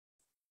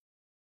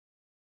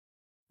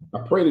I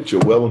pray that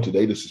you're well on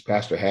today. This is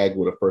Pastor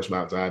Hagwood of First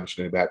Mount Zion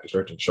Missionary Baptist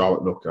Church in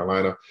Charlotte, North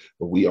Carolina,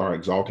 where we are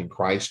exalting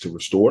Christ to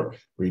restore,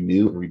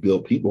 renew, and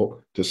rebuild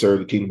people to serve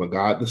the kingdom of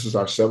God. This is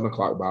our 7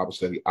 o'clock Bible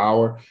study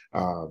hour.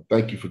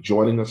 Thank you for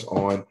joining us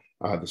on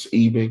this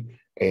evening.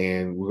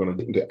 And we're going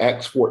to get into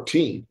Acts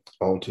 14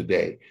 on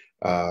today.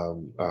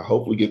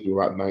 Hopefully get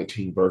through about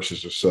 19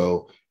 verses or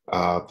so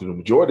through the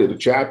majority of the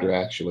chapter,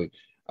 actually.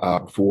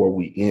 Before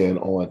we end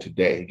on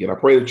today. Again, I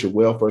pray that you're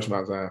well, First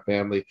Mount Zion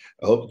family.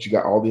 I hope that you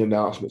got all the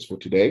announcements for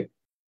today.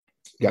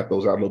 Got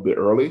those out a little bit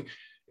early.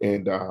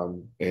 And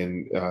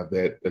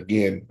that,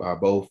 again,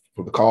 both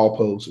from the call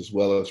posts as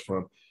well as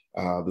from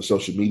the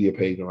social media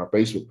page on our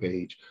Facebook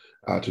page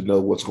to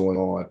know what's going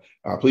on.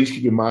 Please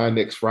keep in mind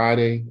next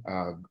Friday,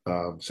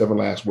 7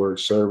 Last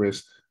Words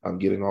service. I'm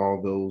getting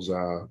all those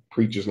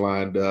preachers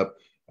lined up.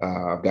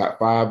 I've got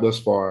 5 thus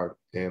far.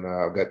 And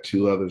I've got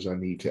 2 others I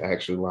need to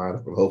actually line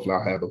up, and hopefully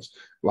I'll have those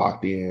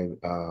locked in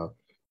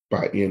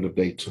by end of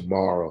day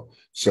tomorrow.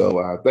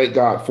 So thank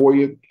God for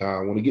you. I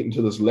want to get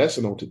into this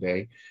lesson on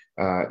today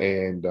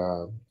and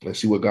let's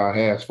see what God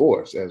has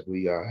for us as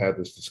we have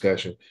this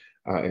discussion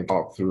and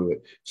talk through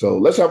it. So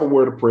let's have a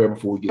word of prayer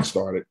before we get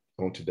started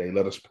on today.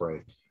 Let us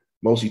pray.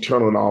 Most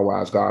eternal and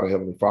all-wise God, our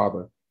Heavenly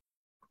Father,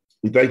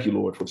 we thank you,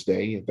 Lord, for this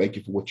day, and thank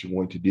you for what you're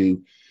going to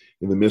do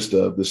in the midst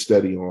of this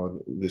study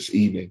on this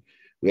evening.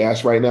 We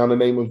ask right now in the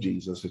name of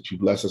Jesus that you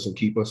bless us and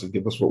keep us and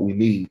give us what we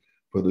need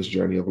for this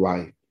journey of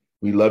life.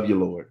 We love you,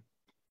 Lord,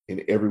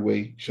 in every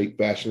way, shape,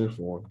 fashion, and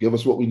form. Give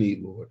us what we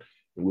need, Lord,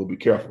 and we'll be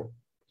careful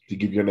to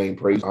give your name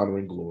praise, honor,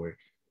 and glory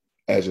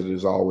as it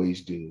is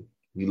always due.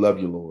 We love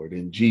you, Lord.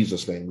 In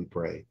Jesus' name we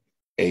pray.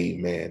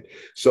 Amen.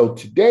 So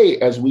today,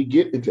 as we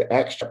get into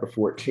Acts chapter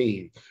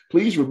 14,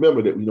 please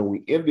remember that,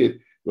 we ended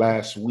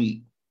last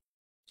week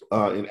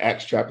in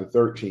Acts chapter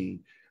 13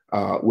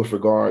 with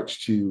regards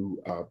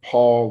to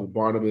Paul and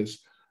Barnabas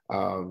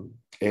and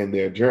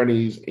their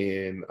journeys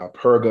in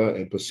Perga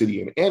and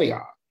Pisidia and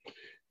Antioch,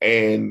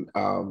 and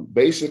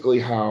basically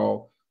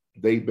how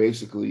they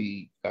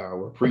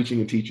were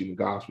preaching and teaching the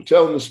gospel,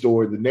 telling the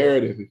story, the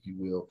narrative, if you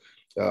will,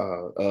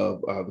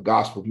 of the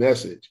gospel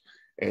message,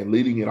 and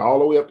leading it all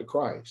the way up to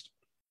Christ.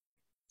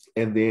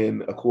 And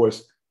then, of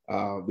course,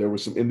 there were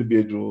some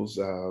individuals,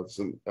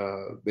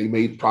 they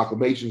made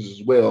proclamations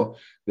as well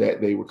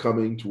that they were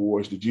coming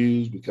towards the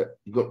Jews,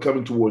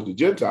 coming towards the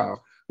Gentiles,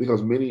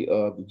 because many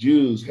of the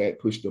Jews had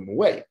pushed them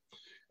away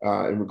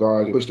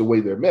pushed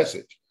away their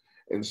message.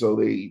 And so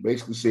they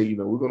basically said,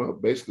 we're going to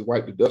basically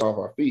wipe the dust off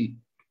our feet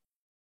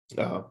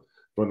from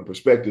the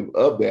perspective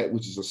of that,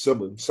 which is a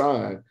similar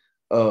sign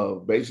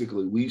of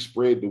basically we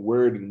spread the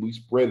word and we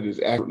spread it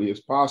as accurately as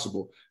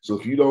possible. So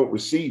if you don't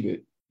receive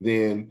it,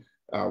 then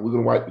we're going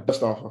to wipe the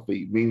dust off our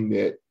feet, meaning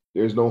that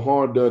there's no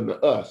harm done to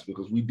us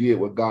because we did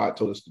what God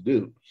told us to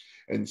do.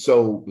 And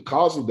so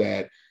because of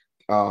that,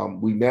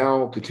 we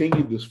now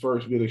continue this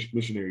first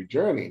missionary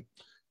journey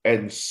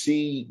and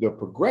see the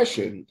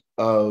progression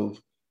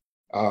of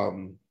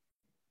Paul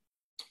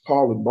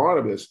and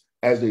Barnabas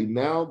as they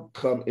now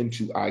come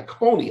into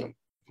Iconium.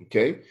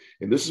 Okay.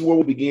 And this is where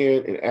we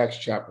begin in Acts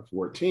chapter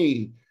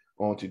 14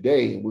 on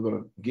today. And we're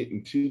going to get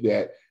into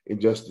that in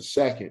just a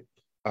second.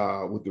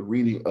 With the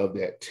reading of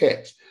that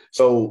text.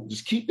 So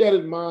just keep that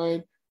in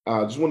mind.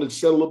 Just wanted to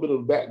set a little bit of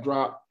a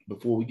backdrop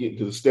before we get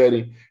into the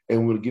study,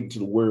 and we're going to get into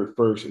the word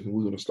first, and then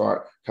we're going to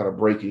start kind of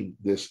breaking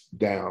this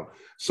down.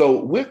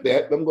 So with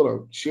that, I'm going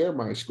to share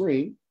my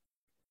screen.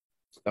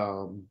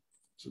 So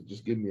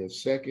just give me a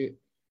second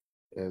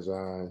as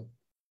I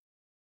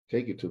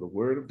take it to the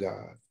word of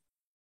God.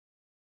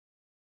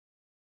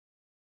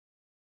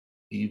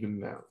 Even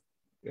now.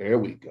 There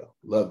we go.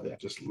 Love that.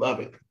 Just love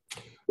it.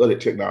 Love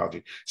that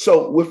technology.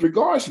 So with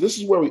regards to this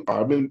is where we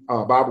are. I'm in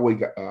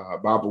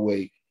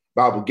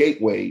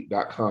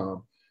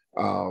BibleGateway.com,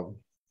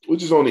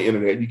 which is on the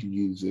internet. You can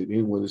use it.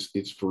 Anyone,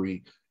 it's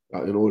free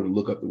in order to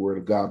look up the word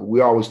of God. But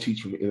we always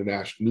teach from the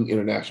New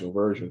International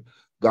Version,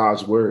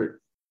 God's word.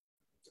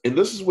 And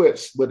this is what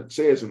it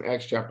says in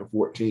Acts chapter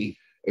 14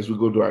 as we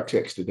go to our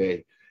text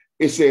today.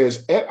 It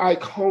says, at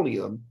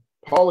Iconium,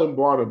 Paul and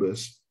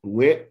Barnabas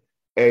went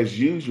as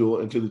usual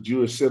into the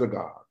Jewish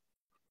synagogue.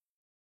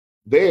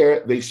 There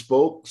they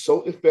spoke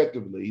so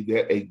effectively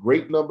that a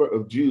great number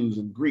of Jews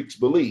and Greeks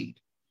believed.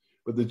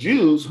 But the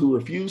Jews who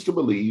refused to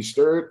believe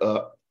stirred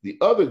up the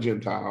other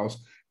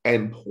Gentiles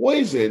and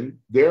poisoned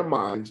their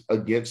minds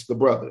against the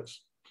brothers.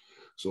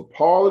 So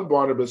Paul and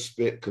Barnabas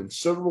spent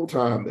considerable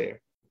time there,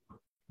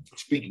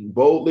 speaking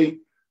boldly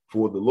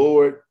for the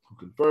Lord, who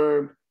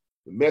confirmed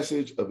the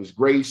message of his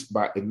grace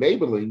by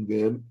enabling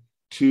them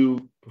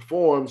to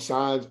perform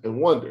signs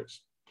and wonders.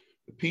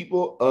 The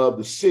people of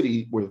the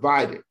city were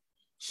divided.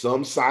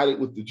 Some sided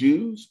with the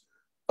Jews,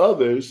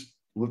 others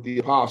with the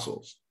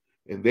apostles.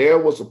 And there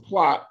was a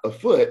plot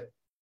afoot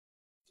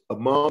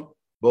among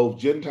both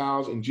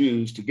Gentiles and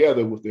Jews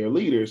together with their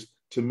leaders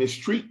to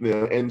mistreat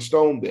them and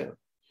stone them.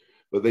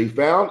 But they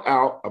found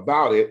out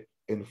about it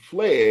and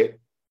fled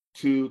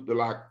to the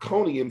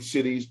Lycaonian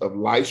cities of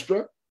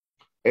Lystra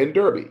and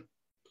Derbe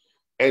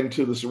and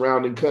to the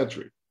surrounding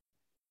country.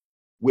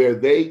 where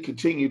they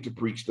continued to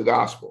preach the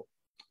gospel.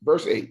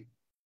 Verse 8,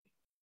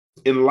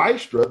 in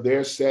Lystra,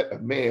 there sat a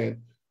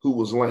man who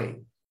was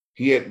lame.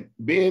 He had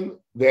been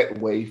that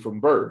way from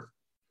birth,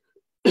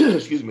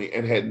 excuse me,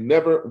 and had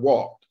never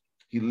walked.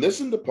 He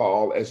listened to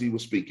Paul as he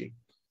was speaking.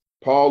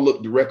 Paul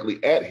looked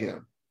directly at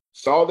him,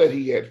 saw that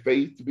he had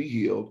faith to be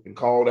healed, and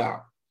called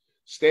out,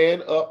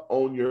 stand up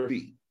on your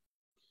feet.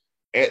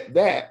 At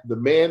that, the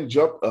man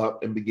jumped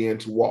up and began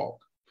to walk.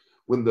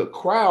 When the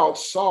crowd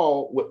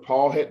saw what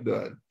Paul had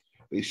done,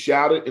 they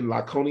shouted in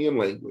Lycaonian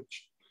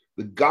language,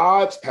 the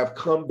gods have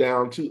come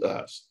down to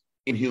us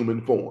in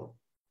human form.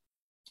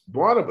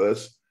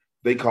 Barnabas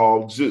they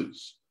called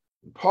Zeus.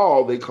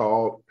 Paul they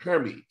called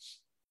Hermes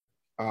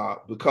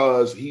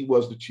because he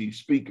was the chief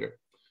speaker.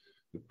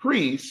 The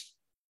priest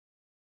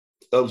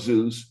of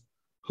Zeus,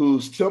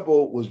 whose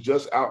temple was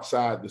just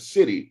outside the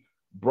city,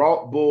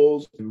 brought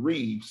bulls and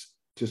reeds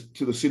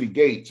to the city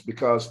gates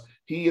because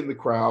he and the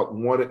crowd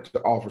wanted to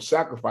offer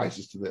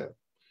sacrifices to them.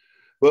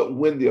 But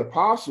when the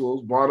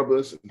apostles,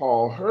 Barnabas and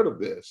Paul, heard of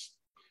this,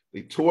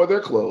 they tore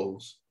their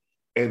clothes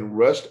and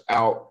rushed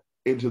out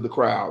into the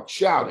crowd,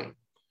 shouting,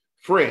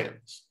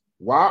 friends,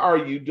 why are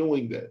you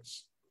doing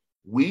this?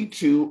 We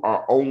too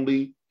are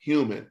only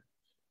human,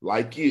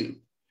 like you.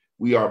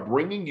 We are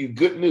bringing you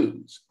good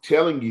news,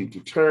 telling you to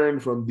turn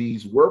from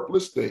these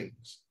worthless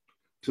things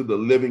to the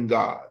living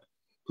God,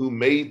 who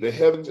made the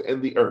heavens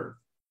and the earth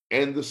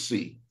and the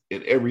sea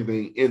and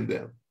everything in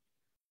them.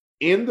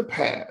 In the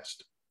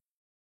past,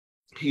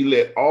 he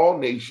let all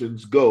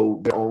nations go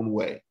their own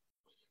way.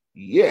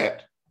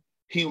 Yet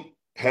he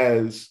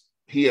has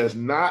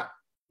not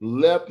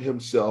left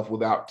himself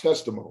without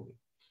testimony.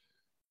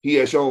 He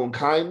has shown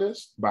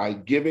kindness by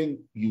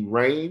giving you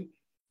rain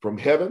from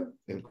heaven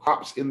and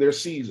crops in their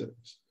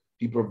seasons.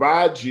 He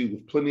provides you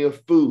with plenty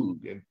of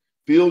food and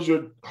fills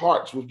your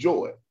hearts with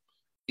joy.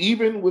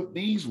 Even with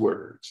these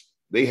words,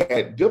 they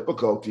had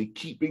difficulty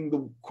keeping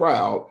the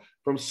crowd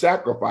from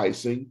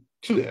sacrificing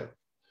to them.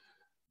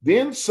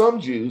 Then some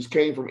Jews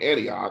came from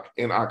Antioch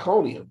and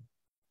Iconium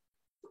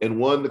and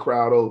won the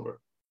crowd over.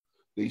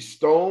 They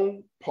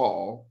stoned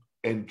Paul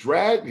and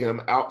dragged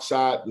him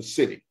outside the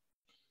city,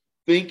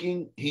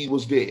 thinking he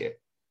was dead.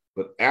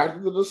 But after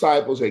the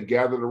disciples had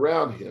gathered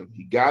around him,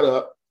 he got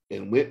up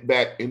and went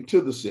back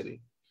into the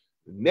city.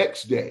 The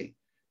next day,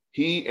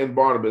 he and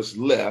Barnabas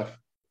left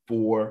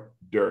for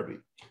Derbe.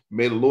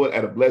 May the Lord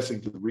add a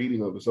blessing to the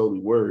reading of his holy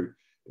word,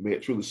 and may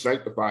it truly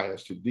sanctify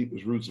us to the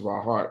deepest roots of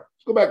our heart.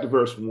 Let's go back to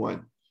verse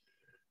 1.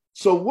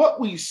 So what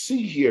we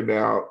see here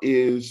now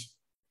is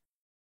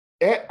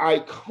at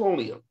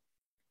Iconium,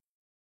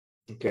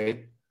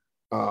 okay,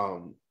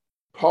 Paul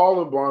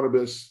and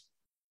Barnabas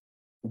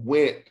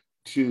went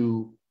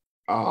to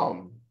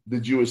the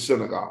Jewish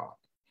synagogue,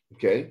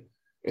 okay,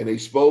 and they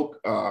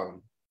spoke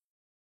to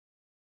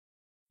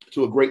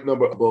a great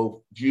number of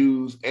both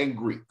Jews and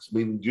Greeks,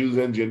 meaning Jews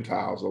and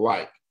Gentiles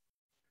alike,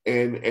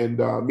 and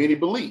many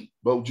believed,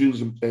 both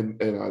Jews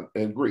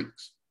and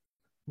Greeks.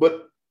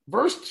 But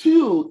verse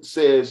 2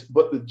 says,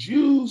 but the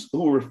Jews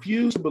who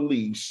refused to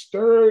believe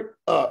stirred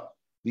up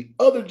the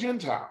other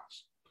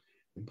Gentiles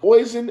and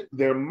poisoned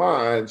their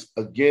minds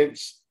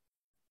against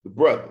the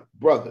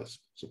brothers.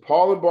 So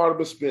Paul and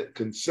Barnabas spent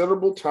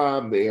considerable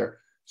time there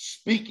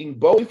speaking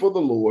boldly for the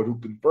Lord, who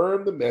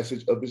confirmed the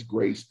message of his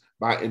grace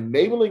by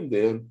enabling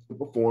them to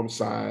perform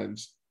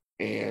signs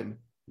and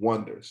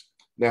wonders.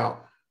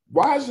 Now,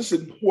 why is this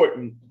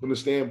important from the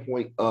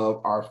standpoint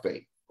of our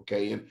faith,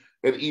 okay, and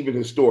even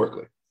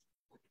historically?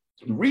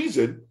 The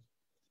reason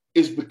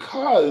is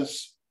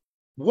because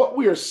what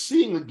we are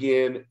seeing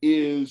again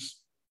is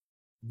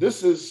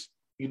this is,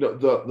 you know,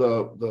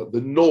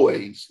 the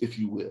noise, if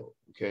you will,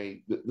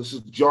 okay? This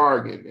is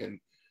jargon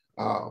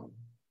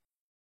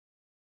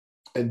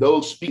and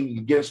those speaking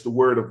against the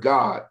word of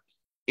God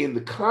in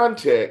the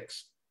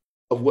context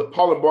of what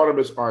Paul and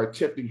Barnabas are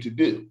attempting to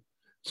do.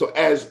 So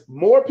as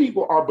more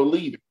people are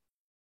believing,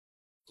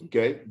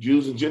 okay,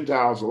 Jews and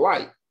Gentiles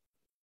alike,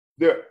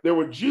 there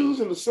were Jews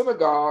in the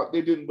synagogue,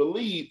 they didn't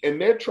believe, and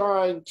they're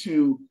trying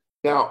to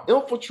now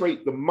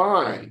infiltrate the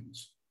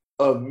minds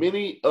of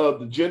many of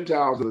the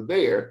Gentiles that are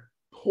there,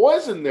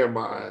 poison their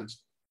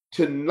minds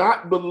to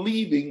not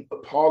believing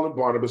what Paul and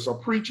Barnabas are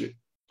preaching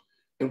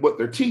and what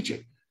they're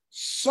teaching.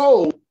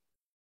 So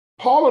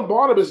Paul and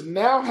Barnabas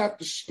now have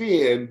to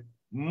spend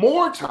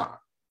more time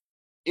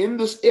in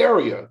this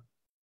area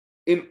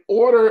in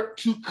order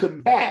to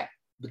combat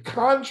the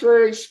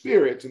contrary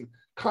spirits and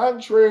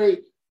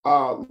contrary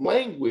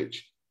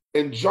language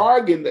and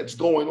jargon that's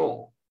going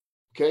on.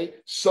 Okay,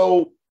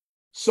 so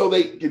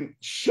they can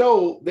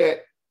show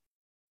that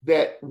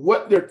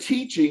what they're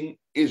teaching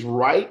is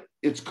right,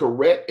 it's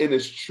correct, and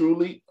it's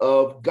truly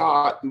of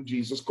God through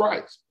Jesus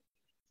Christ.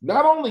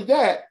 Not only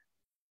that,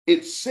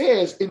 it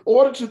says in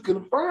order to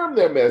confirm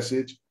their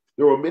message,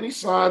 there were many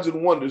signs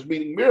and wonders,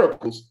 meaning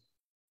miracles,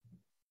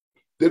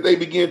 that they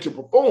began to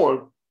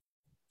perform,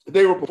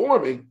 they were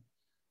performing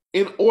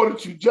in order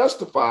to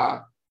justify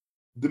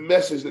the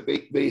message that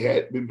they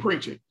had been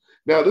preaching.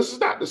 Now, this is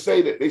not to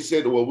say that they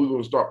said, well, we're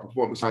going to start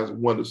performing signs and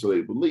wonders so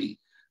they believe.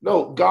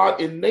 No,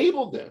 God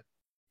enabled them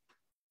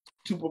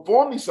to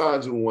perform these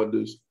signs and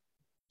wonders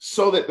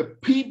so that the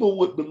people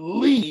would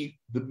believe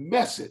the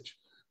message.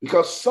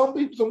 Because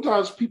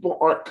sometimes people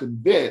aren't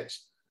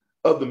convinced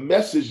of the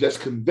message that's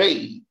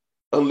conveyed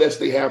unless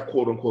they have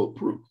quote unquote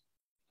proof.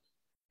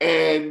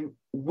 And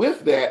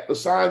with that, the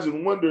signs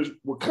and wonders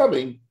were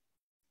coming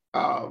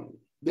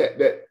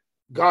that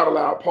God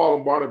allowed Paul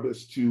and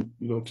Barnabas to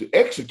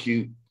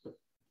execute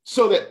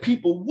so that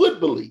people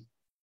would believe.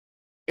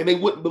 And they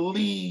wouldn't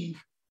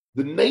believe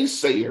the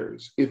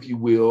naysayers, if you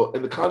will,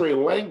 and the contrary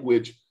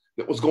language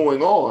that was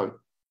going on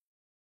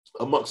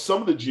amongst some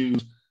of the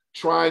Jews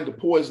trying to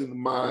poison the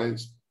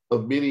minds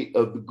of many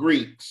of the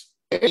Greeks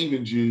and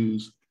even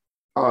Jews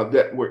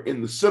that were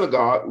in the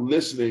synagogue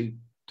listening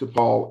to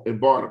Paul and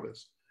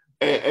Barnabas.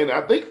 And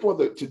I think for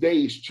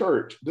today's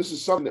church, this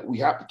is something that we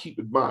have to keep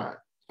in mind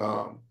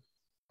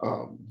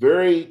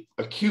very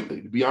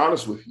acutely, to be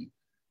honest with you,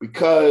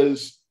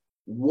 because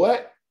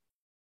what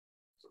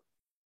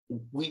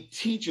we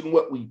teach and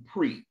what we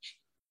preach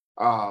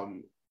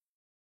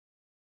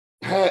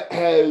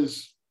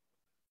has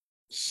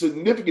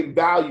significant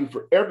value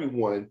for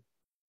everyone,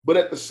 but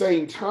at the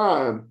same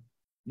time,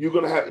 you're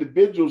going to have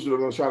individuals that are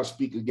going to try to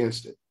speak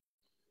against it.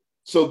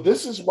 So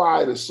this is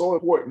why it is so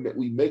important that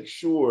we make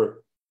sure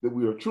that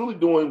we are truly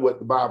doing what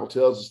the Bible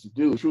tells us to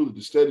do, truly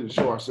to study to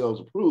show ourselves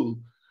approved,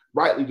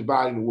 rightly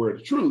dividing the word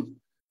of truth,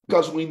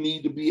 because we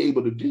need to be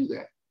able to do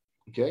that.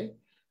 Okay.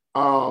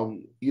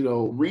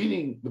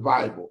 Reading the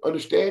Bible,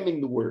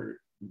 understanding the word,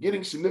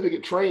 getting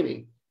significant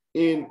training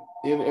in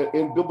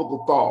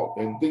biblical thought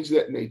and things of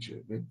that nature.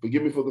 And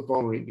forgive me for the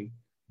phone ringing,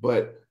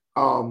 but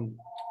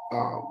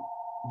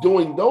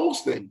doing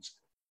those things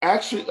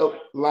actually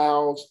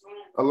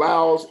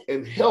allows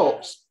and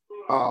helps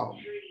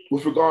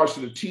with regards to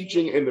the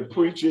teaching and the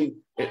preaching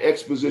and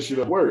exposition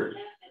of word.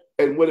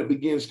 And what it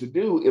begins to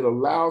do, it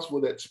allows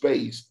for that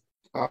space,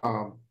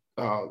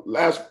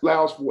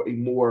 allows for a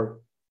more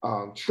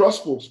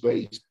trustful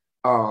space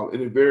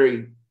in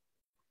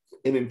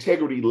an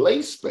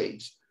integrity-laced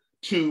space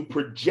to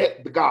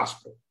project the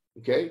gospel,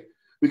 okay?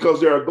 Because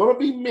there are going to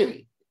be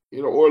many,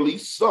 or at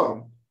least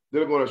some,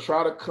 that are going to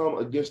try to come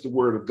against the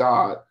word of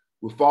God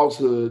with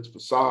falsehoods,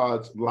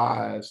 facades,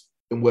 lies,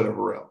 and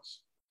whatever else,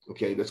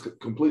 okay? That's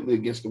completely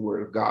against the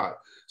word of God.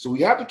 So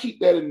we have to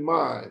keep that in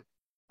mind.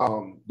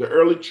 The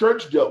early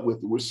church dealt with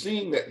it. We're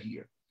seeing that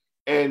here,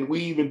 and we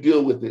even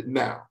deal with it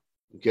now,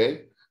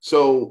 okay?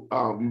 So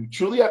you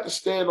truly have to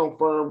stand on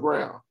firm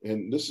ground.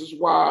 And this is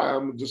why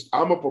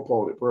I'm a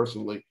proponent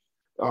personally,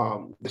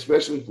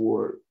 especially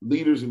for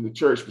leaders in the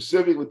church,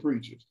 specifically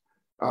preachers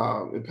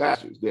and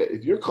pastors, that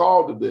if you're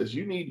called to this,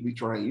 you need to be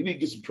trained. You need to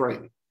get some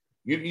training.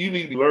 You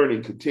need to be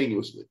learning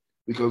continuously,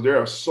 because there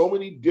are so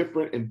many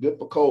different and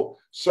difficult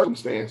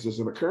circumstances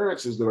and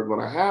occurrences that are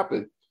going to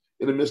happen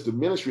in the midst of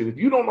ministry. And if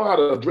you don't know how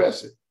to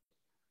address it,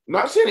 I'm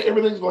not saying that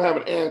everything's going to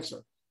have an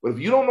answer, but if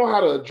you don't know how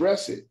to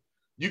address it,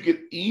 you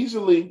could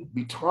easily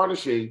be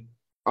tarnishing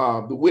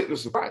the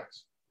witness of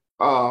Christ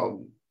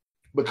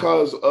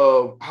because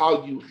of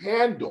how you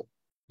handle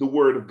the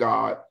word of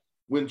God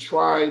when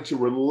trying to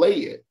relay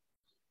it,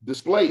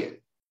 display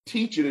it,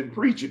 teach it, and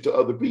preach it to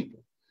other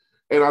people.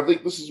 And I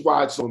think this is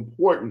why it's so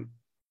important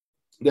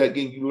that,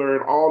 again, you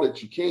learn all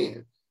that you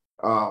can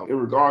in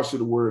regards to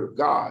the word of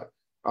God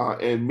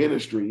and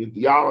ministry and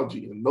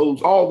theology and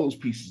all those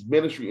pieces,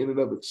 ministry in and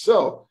of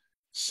itself,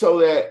 so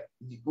that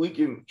we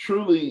can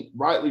truly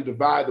rightly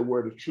divide the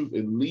word of truth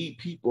and lead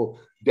people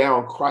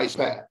down Christ's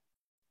path,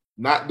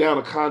 not down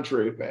a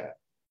contrary path,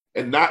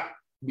 and not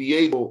be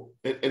able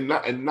and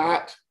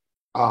not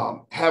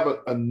have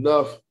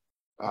enough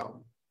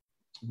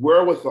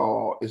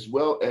wherewithal as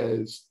well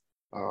as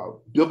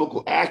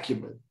biblical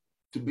acumen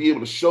to be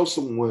able to show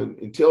someone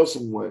and tell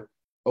someone,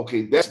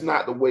 okay, that's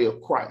not the way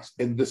of Christ,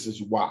 and this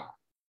is why.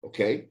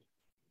 Okay,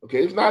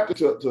 it's not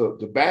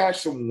to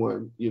bash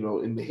someone,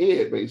 in the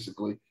head,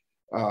 basically,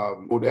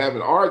 or to have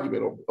an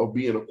argument or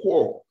be in a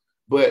quarrel.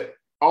 But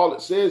all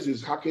it says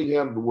is, how can you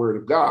handle the word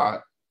of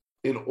God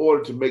in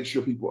order to make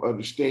sure people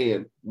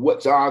understand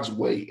what's God's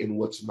way and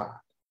what's not?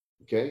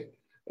 Okay,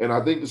 and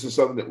I think this is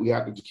something that we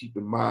have to keep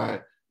in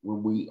mind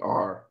when we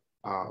are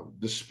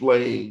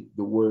displaying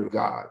the word of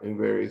God in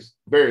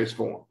various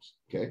forms.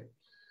 Okay,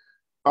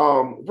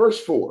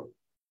 verse 4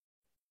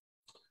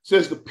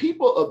 says the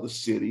people of the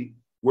city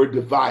were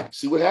divided.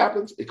 See what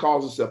happens? It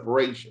causes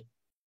separation.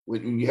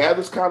 When you have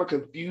this kind of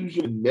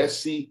confusion and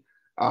mess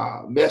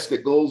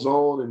that goes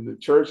on in the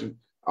church, and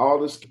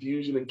all this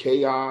confusion and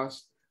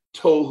chaos,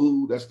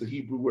 tohu, that's the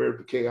Hebrew word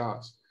for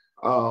chaos.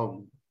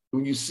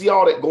 When you see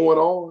all that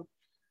going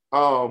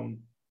on,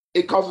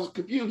 it causes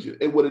confusion.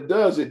 And what it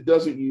does, it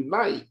doesn't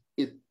unite,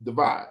 it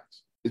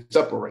divides, it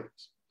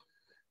separates.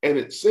 And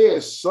it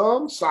says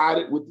some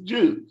sided with the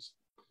Jews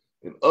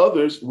and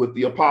others with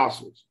the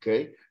apostles.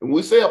 Okay. And when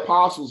we say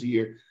apostles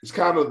here, it's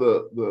kind of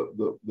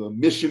the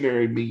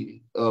missionary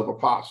meaning of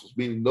apostles,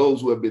 meaning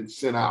those who have been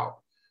sent out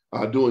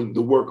doing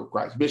the work of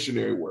Christ,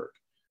 missionary work.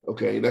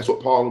 Okay. And that's what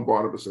Paul and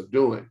Barnabas are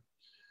doing.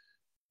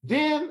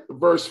 Then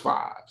verse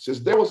 5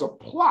 says there was a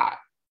plot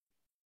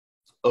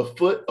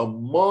afoot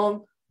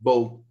among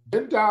both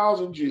Gentiles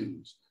and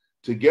Jews,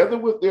 together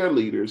with their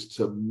leaders,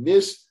 to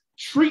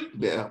mistreat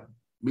them,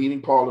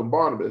 meaning Paul and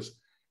Barnabas,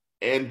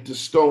 and to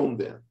stone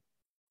them.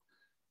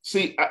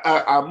 See,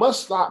 I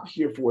must stop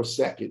here for a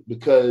second,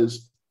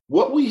 because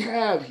what we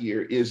have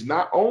here is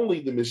not only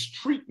the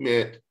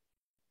mistreatment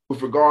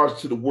with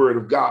regards to the word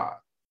of God,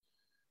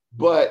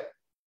 but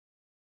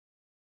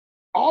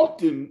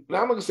often, and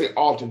I'm not going to say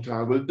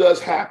oftentimes, but it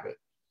does happen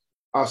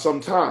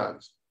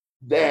sometimes,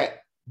 that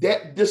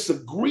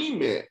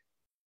disagreement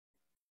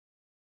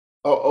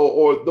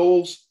or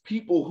those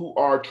people who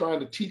are trying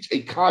to teach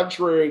a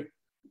contrary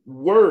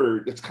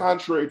word that's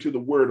contrary to the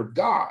word of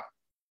God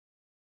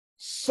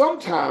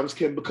sometimes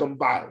can become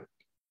violent.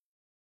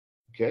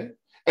 Okay?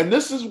 And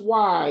this is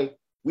why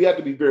we have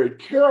to be very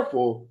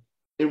careful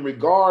in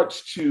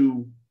regards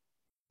to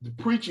the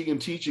preaching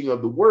and teaching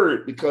of the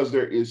word, because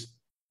there is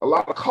a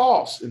lot of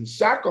cost and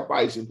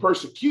sacrifice and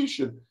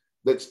persecution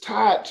that's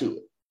tied to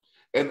it.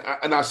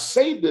 And I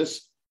say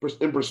this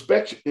in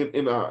respect to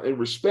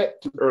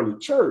the early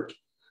church,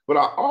 but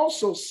I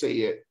also say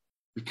it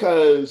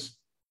because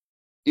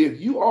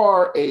if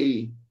you're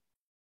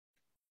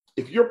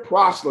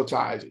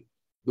proselytizing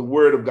the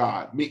word of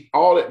God,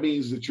 all it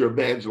means is that you're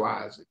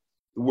evangelizing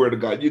the word of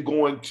God. You're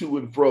going to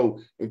and fro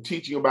and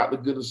teaching about the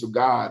goodness of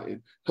God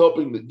and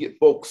helping to get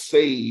folks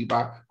saved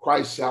by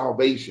Christ's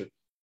salvation.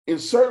 In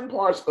certain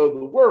parts of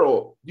the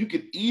world, you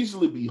can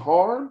easily be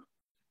harmed,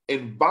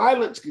 and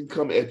violence can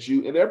come at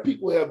you, and there are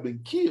people who have been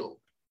killed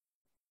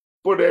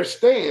for their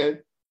stand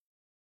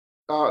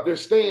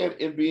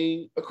in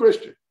being a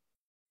Christian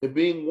and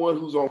being one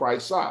who's on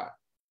Christ's side.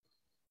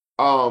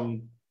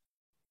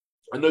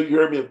 I know you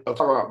heard me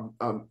talk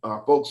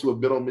about folks who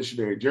have been on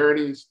missionary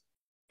journeys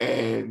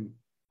and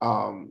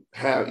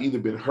have either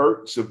been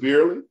hurt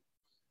severely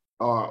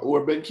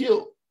or been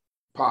killed,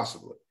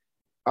 possibly,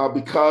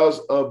 because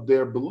of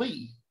their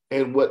belief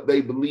and what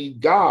they believe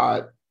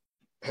God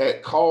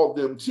had called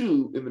them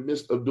to in the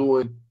midst of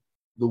doing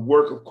the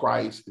work of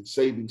Christ and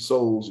saving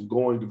souls and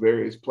going to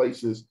various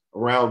places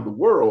around the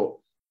world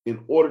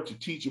in order to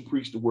teach and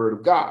preach the word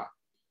of God.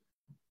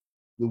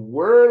 The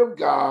word of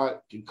God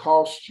can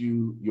cost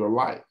you your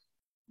life,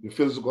 your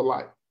physical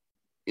life,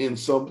 in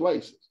some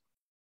places,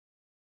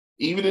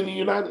 even in the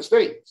United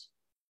States.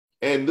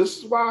 And this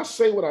is why I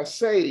say what I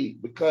say,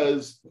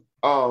 because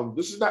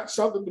this is not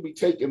something to be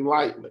taken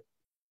lightly.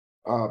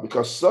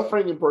 Because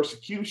suffering and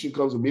persecution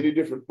comes in many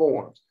different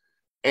forms.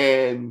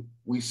 And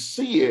we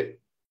see it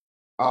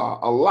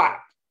a lot,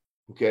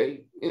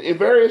 okay, in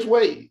various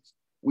ways.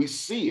 We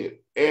see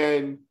it.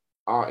 And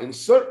in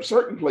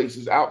certain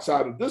places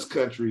outside of this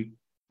country,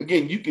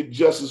 again, you could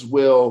just as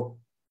well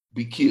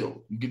be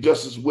killed. You could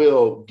just as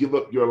well give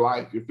up your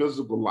life, your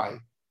physical life,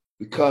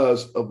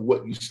 because of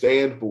what you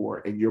stand for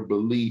and your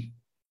belief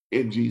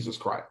in Jesus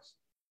Christ,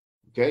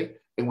 okay?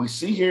 And we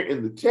see here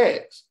in the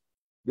text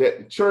that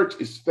the church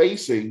is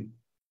facing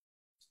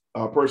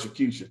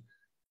persecution.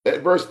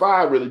 That verse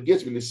 5 really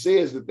gets me. It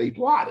says that they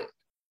plotted,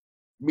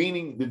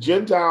 meaning the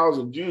Gentiles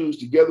and Jews,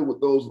 together with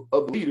those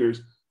other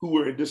leaders who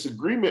were in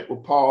disagreement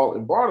with Paul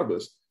and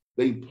Barnabas,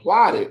 they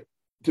plotted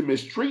to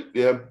mistreat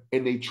them,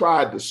 and they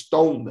tried to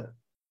stone them.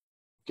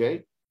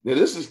 Okay? Now,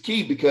 this is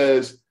key,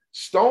 because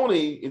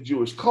stoning in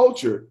Jewish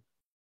culture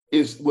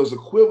was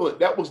equivalent.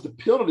 That was the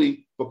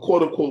penalty for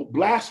quote unquote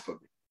blasphemy.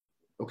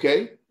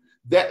 Okay?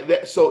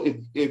 So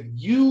if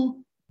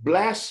you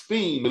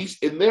blaspheme, at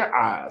least in their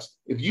eyes,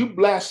 if you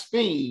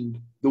blasphemed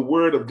the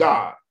word of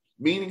God,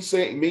 meaning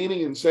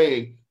and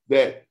saying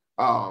that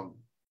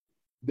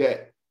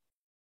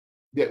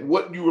that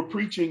what you were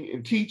preaching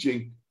and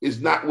teaching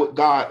is not what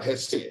God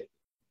has said.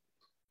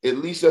 At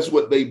least that's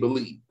what they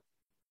believed.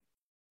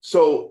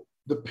 So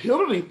the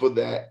penalty for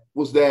that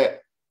was that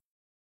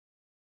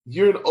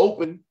you're an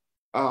open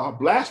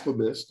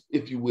blasphemist,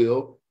 if you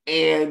will,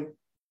 and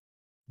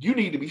you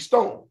need to be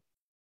stoned.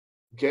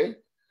 Okay?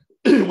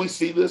 We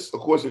see this, of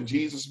course, in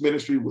Jesus'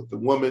 ministry with the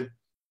woman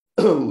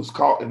who was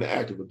caught in the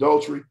act of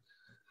adultery.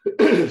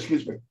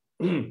 Excuse me.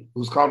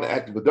 Who's caught in the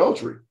act of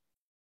adultery.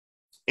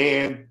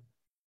 And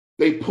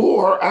they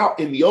pull her out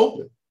in the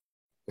open,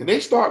 and they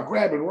start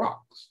grabbing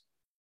rocks.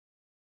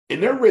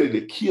 And they're ready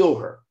to kill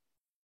her.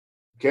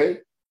 Okay?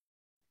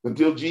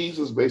 Until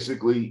Jesus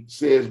basically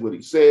says what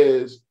he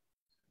says,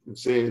 and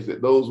says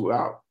that those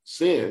without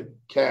sin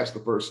cast the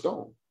first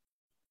stone.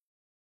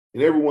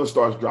 And everyone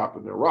starts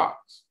dropping their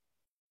rocks,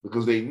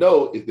 because they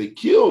know if they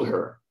killed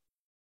her,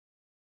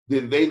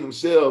 then they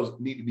themselves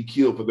need to be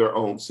killed for their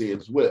own sin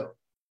as well.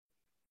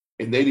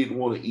 And they didn't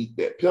want to eat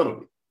that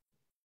penalty.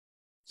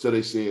 So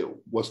they said,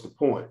 what's the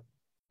point?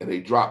 And they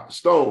dropped the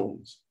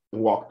stones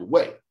and walked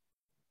away.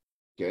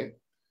 Okay?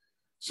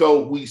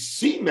 So we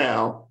see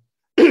now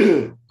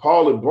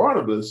Paul and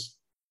Barnabas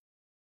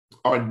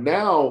are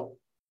now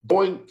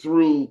going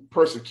through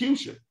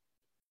persecution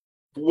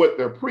for what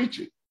they're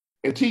preaching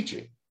and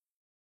teaching.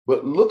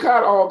 But look how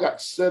it all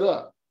got set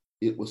up.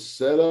 It was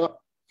set up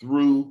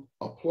through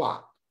a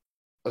plot,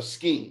 a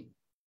scheme.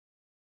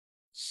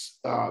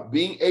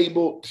 Being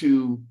able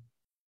to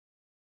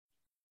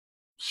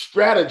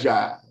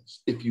strategize,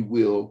 if you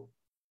will,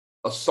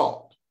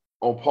 assault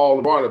on Paul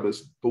and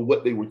Barnabas for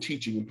what they were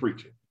teaching and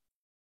preaching.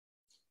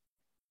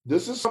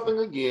 This is something,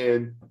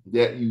 again,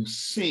 that you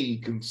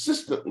see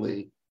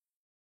consistently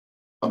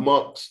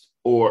amongst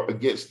or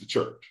against the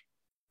church.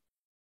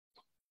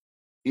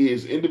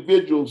 Is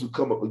individuals who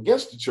come up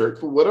against the church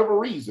for whatever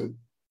reason,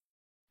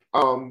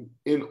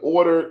 in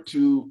order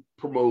to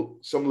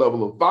promote some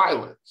level of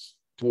violence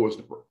towards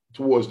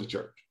the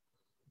church.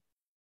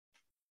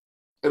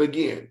 And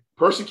again,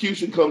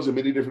 persecution comes in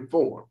many different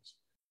forms.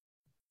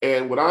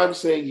 And what I'm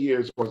saying here,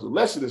 as far as the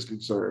lesson is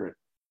concerned,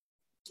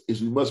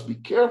 is we must be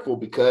careful,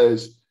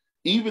 because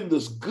even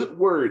this good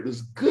word,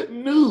 this good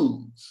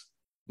news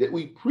that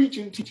we preach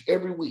and teach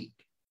every week,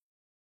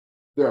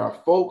 there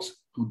are folks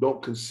who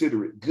don't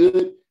consider it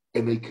good,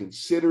 and they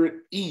consider it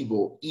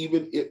evil,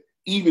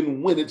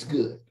 even when it's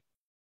good.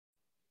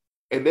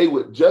 And they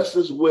would just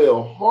as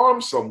well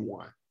harm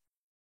someone.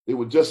 They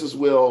would just as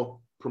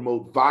well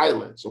promote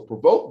violence or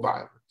provoke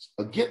violence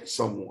against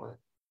someone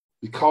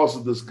because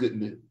of this good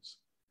news.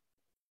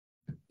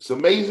 It's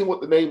amazing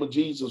what the name of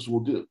Jesus will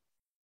do.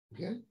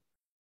 Okay?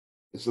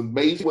 It's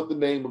amazing what the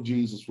name of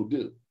Jesus will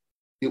do.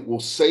 It will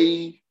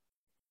save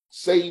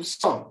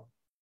some,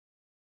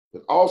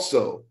 but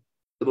also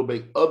it'll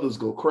make others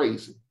go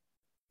crazy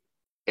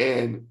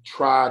and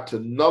try to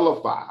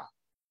nullify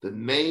the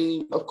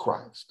name of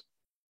Christ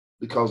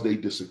because they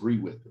disagree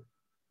with it.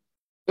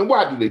 And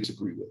why do they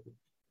disagree with it?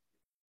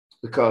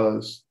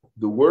 Because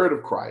the word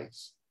of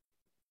Christ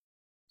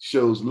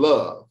shows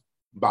love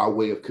by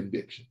way of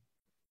conviction.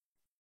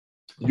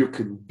 You're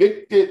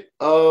convicted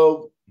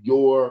of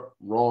your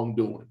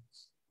wrongdoings,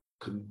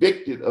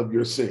 convicted of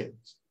your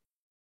sins,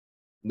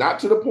 not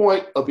to the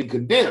point of being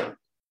condemned,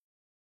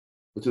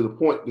 but to the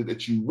point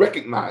that you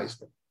recognize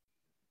them.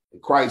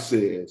 And Christ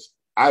says,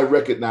 I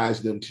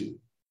recognize them too.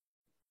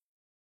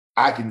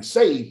 I can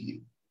save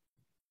you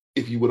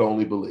if you would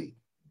only believe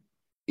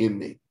in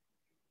me,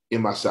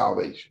 in my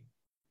salvation,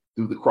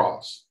 through the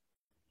cross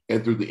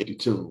and through the empty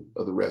tomb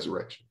of the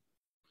resurrection.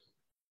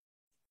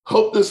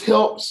 Hope this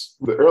helps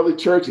the early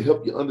church and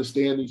help you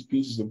understand these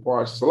pieces and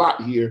parts. There's a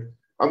lot here.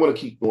 I'm going to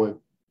keep going.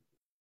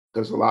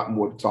 There's a lot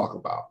more to talk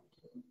about.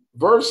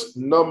 Verse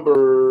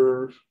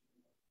number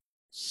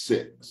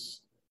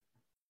 6.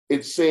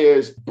 It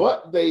says,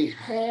 but they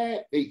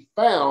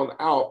found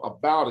out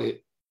about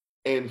it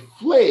and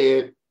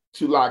fled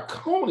to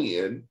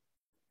Lycaonian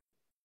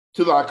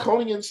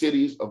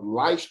cities of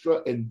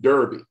Lystra and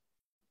Derbe,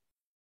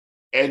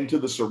 and to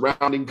the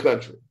surrounding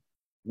country,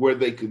 where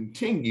they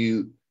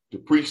continued to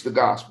preach the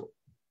gospel.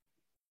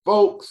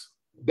 Folks,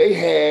 they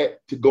had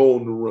to go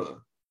on the run.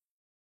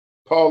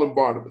 Paul and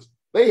Barnabas,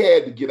 they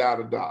had to get out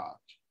of Dodge.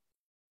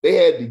 They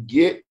had to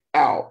get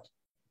out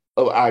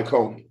of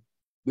Iconium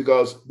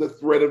because the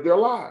threat of their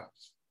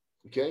lives,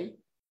 okay?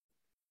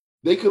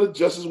 They could have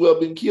just as well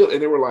been killed.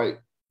 And they were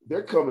like,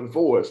 they're coming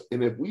for us.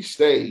 And if we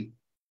stay,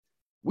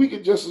 we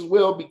could just as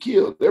well be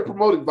killed. They're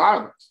promoting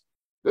violence.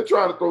 They're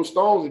trying to throw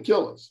stones and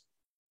kill us.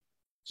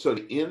 So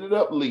they ended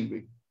up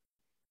leaving.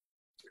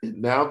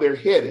 And now they're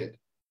headed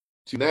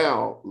to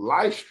now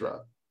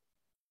Lystra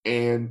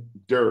and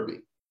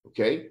Derbe,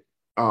 okay?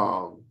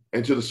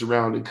 And to the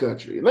surrounding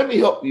country. And let me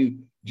help you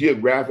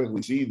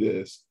geographically see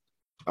this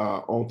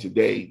on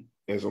today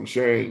as I'm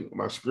sharing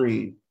my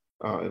screen,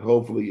 and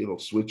hopefully it'll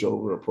switch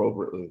over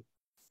appropriately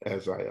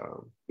as I,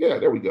 yeah,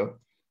 there we go.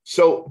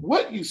 So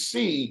what you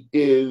see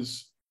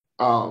is,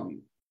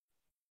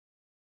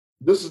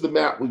 this is the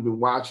map we've been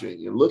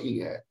watching and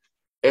looking at.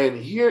 And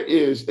here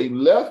is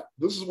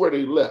this is where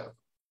they left.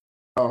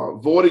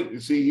 Voiding, you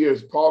see here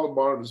is Paul and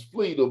Barnabas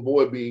flee to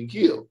avoid being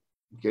killed.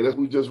 Okay, that's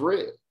what we just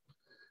read.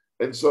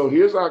 And so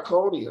here's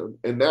Iconium,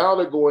 and now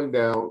they're going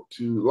down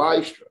to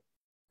Lystra.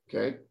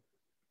 Okay,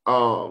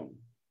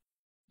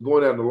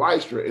 going down to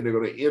Lystra, and they're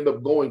going to end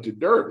up going to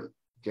Derbe.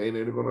 Okay, and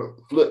then they're going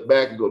to flip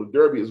back and go to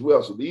Derbe as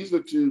well. So these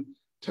are two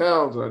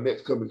towns in our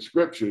next coming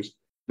scriptures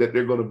that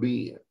they're going to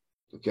be in.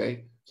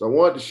 Okay, so I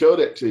wanted to show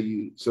that to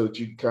you so that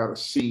you can kind of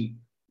see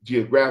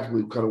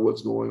geographically kind of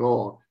what's going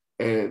on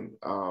and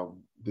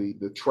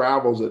the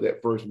travels of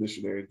that first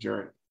missionary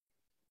journey.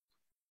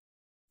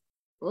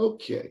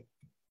 Okay,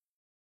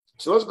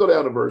 so let's go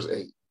down to verse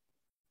 8.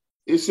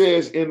 It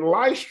says, in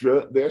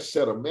Lystra, there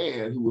sat a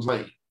man who was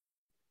lame.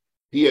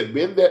 He had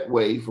been that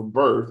way from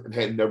birth and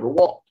had never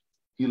walked.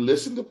 He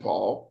listened to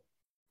Paul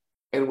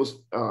and was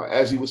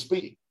as he was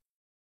speaking.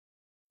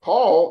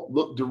 Paul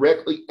looked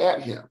directly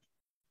at him,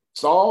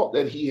 saw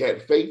that he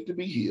had faith to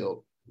be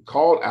healed,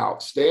 called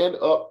out, stand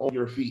up on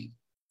your feet.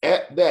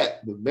 At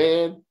that, the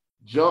man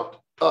jumped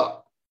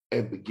up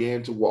and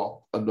began to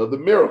walk. Another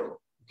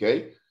miracle,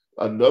 okay?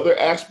 Another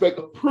aspect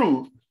of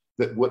proof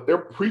that what they're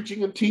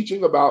preaching and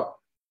teaching about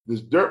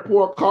this dirt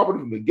poor carpenter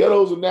from the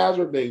ghettos of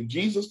Nazareth named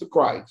Jesus the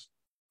Christ,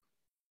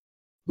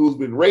 who's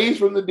been raised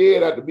from the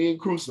dead after being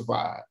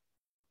crucified,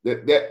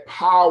 that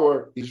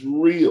power is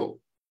real,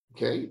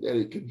 okay? That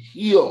it can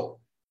heal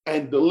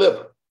and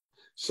deliver.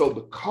 So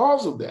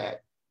because of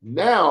that,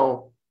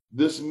 now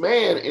this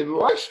man in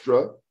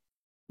Lystra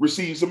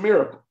receives a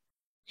miracle.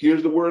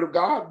 hears the word of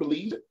God,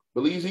 believes it,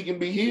 believes he can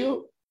be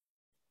healed,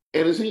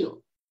 and is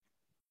healed.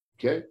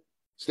 Okay?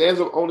 Stands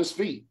up on his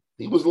feet.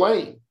 He was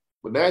lame,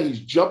 but now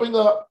he's jumping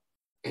up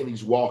and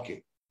he's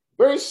walking.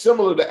 Very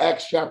similar to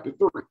Acts chapter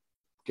 3.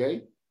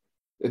 Okay?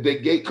 At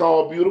that gate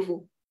called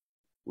Beautiful,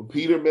 when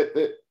Peter met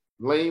that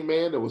lame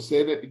man that was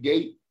sitting at the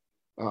gate,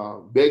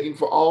 begging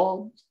for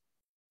alms.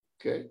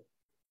 Okay?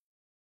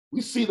 We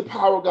see the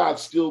power of God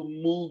still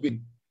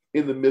moving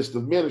in the midst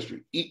of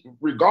ministry,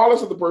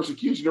 regardless of the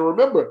persecution. And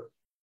remember,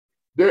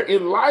 they're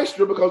in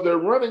Lystra because they're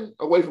running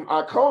away from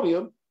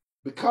Iconium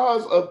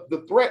because of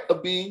the threat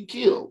of being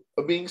killed,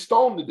 of being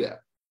stoned to death.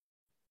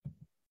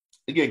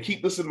 Again,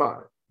 keep this in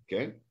mind,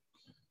 okay?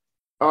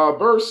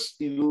 Verse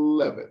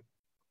 11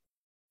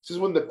 says,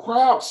 when the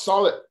crowd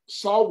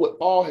saw what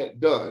Paul had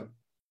done,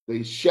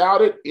 they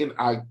shouted in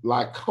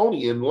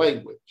Lycaonian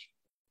language,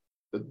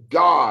 the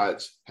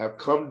gods have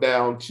come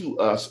down to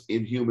us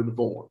in human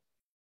form.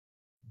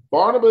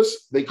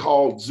 Barnabas they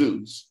called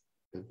Zeus,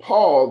 and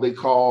Paul they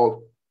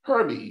called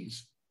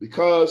Hermes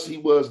because he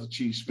was the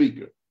chief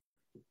speaker.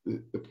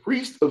 The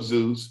priest of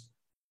Zeus,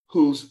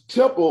 whose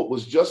temple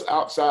was just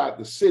outside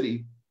the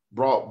city,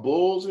 brought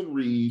bulls and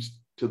reeds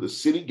to the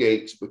city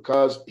gates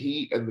because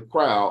he and the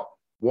crowd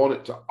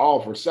wanted to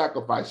offer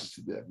sacrifices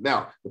to them.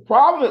 Now, the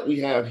problem that we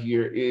have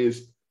here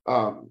is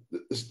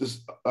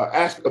this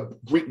aspect of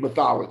Greek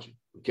mythology,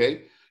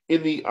 okay?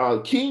 In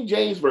the King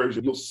James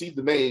Version, you'll see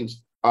the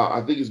names,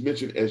 I think it's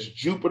mentioned as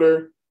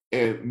Jupiter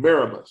and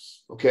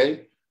Meramus,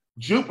 okay?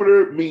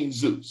 Jupiter means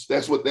Zeus.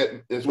 That's what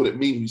it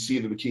means. You see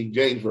it in the King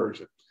James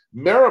Version.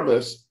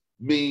 Meramus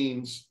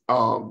means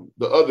the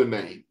other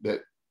name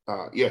that,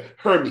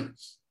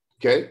 Hermes,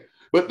 okay?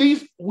 But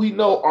these we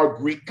know are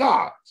Greek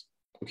gods,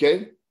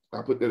 okay?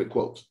 I put that in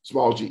quotes,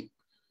 small g.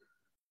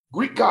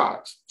 Greek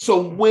gods.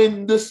 So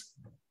when this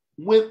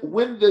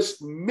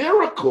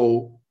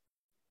miracle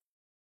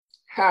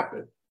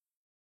happened,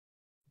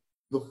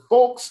 the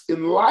folks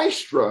in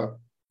Lystra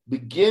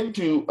begin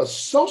to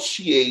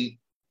associate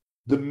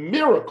the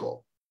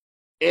miracle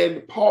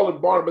and Paul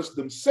and Barnabas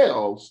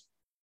themselves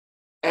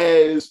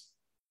as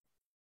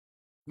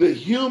the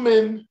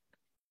human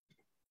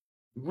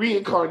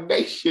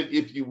reincarnation,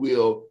 if you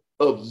will,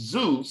 of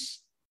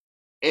Zeus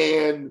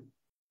and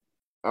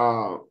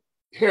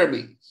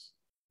Hermes.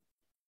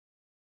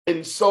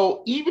 And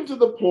so even to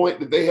the point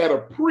that they had a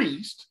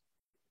priest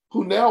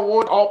who now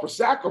wanted to offer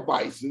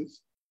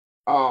sacrifices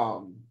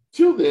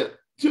to them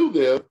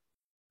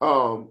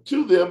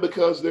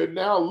because they're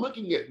now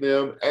looking at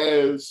them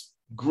as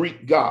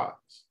Greek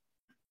gods.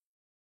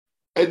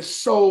 And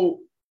so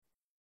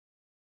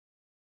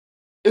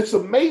it's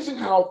amazing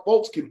how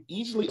folks can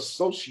easily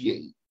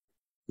associate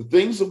the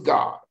things of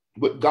God,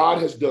 what God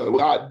has done, what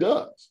God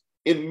does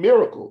in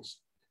miracles,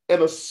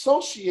 and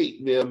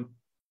associate them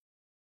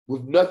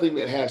with nothing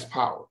that has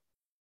power,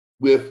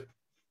 with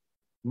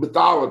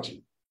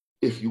mythology,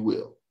 if you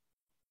will.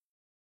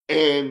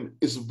 And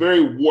it's a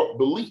very warped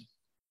belief.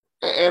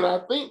 And I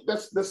think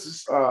this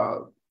is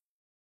a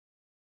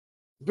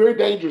very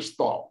dangerous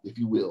thought, if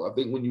you will. I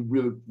think when you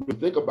really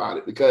think about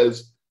it,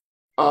 because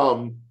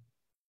the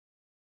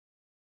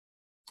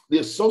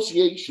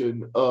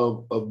association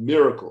of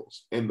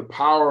miracles and the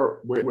power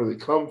where they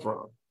come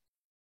from,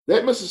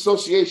 that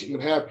misassociation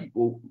can have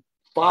people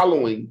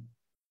following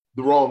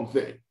the wrong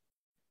thing,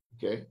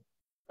 okay?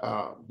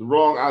 The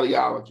wrong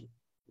ideology,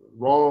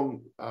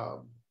 wrong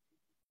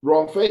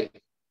faith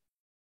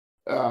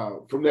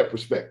from that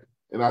perspective.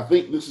 And I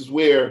think this is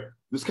where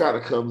this kind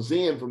of comes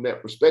in from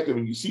that perspective.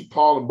 And you see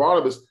Paul and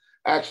Barnabas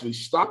actually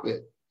stop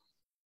it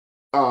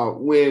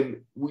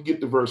when we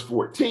get to verse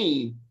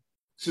 14. It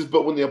says,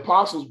 but when the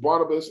apostles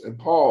Barnabas and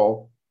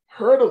Paul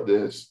heard of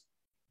this,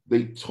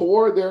 they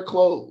tore their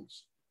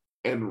clothes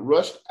and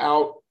rushed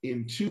out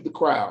into the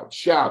crowd,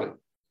 shouting,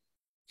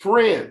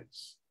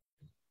 friends,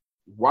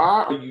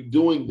 why are you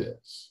doing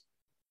this?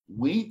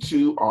 We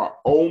too are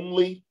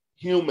only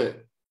human,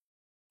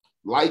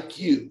 like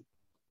you.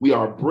 We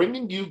are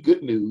bringing you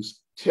good news,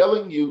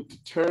 telling you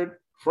to turn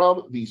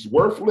from these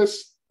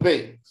worthless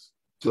things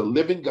to the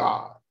living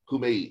God who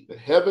made the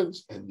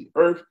heavens and the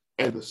earth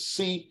and the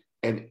sea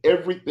and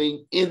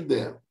everything in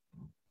them.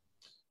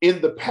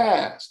 In the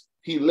past,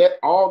 he let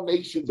all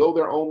nations go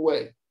their own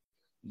way,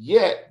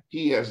 yet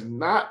he has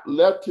not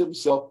left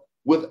himself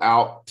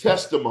without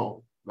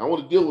testimony. Now, I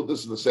want to deal with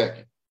this in a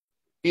second.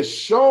 He has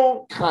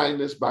shown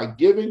kindness by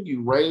giving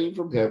you rain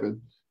from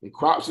heaven and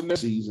crops in their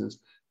seasons.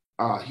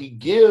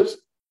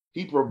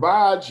 He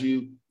provides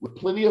you with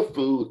plenty of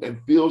food and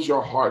fills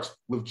your hearts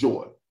with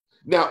joy.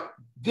 Now,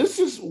 this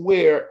is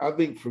where I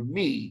think for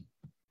me,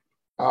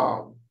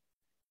 let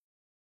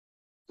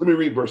me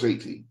read verse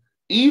 18.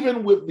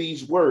 Even with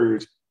these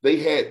words, they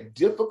had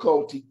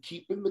difficulty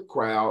keeping the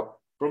crowd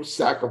from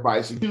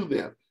sacrificing to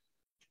them.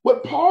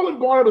 What Paul and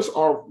Barnabas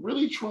are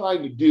really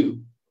trying to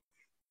do,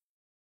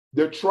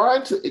 they're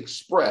trying to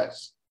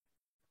express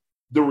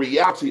the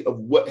reality of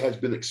what has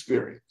been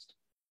experienced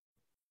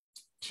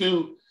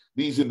to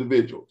these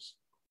individuals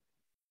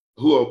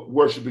who are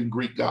worshiping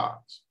Greek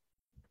gods.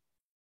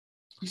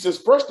 He says,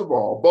 first of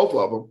all, both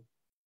of them,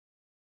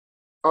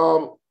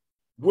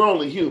 we're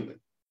only human,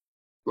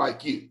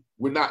 like you.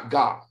 We're not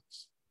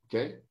gods,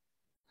 okay?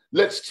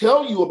 Let's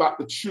tell you about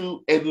the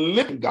true and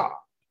living God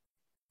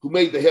who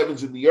made the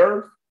heavens and the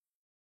earth,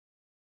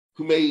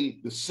 who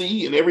made the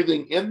sea and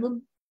everything in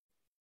them.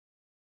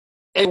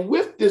 And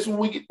with this, when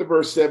we get to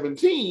verse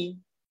 17,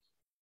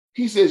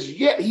 he says,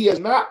 yet he has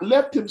not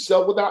left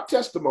himself without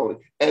testimony.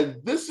 And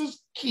this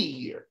is key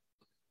here.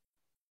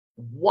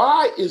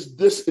 Why is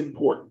this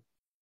important?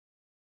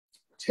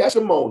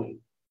 Testimony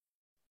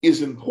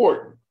is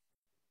important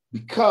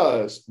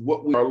because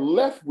what we are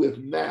left with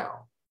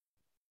now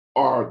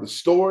are the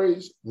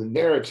stories, the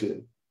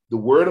narrative, the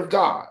word of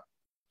God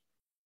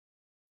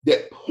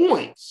that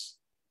points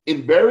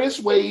in various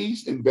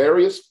ways, in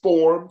various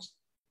forms,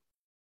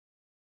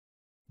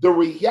 the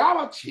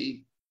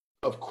reality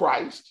of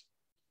Christ,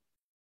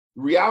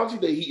 the reality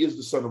that he is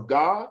the Son of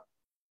God,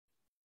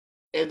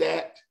 and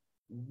that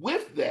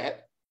with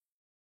that,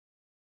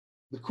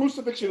 the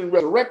crucifixion and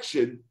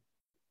resurrection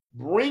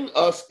bring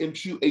us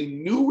into a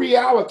new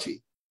reality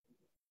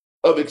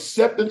of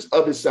acceptance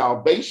of his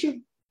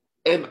salvation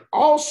and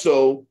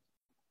also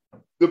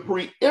the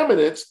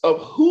preeminence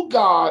of who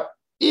God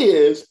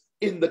is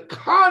in the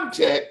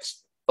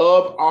context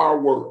of our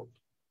world.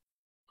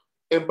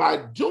 And by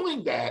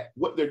doing that,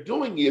 what they're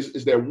doing is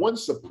they're one,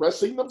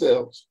 suppressing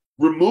themselves,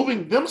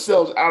 removing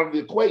themselves out of the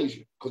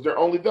equation because they're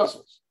only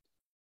vessels,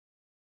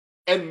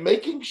 and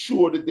making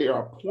sure that they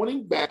are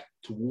pointing back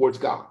towards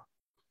God.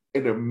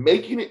 And they're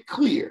making it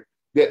clear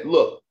that,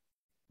 look,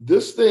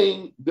 this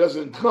thing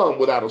doesn't come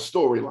without a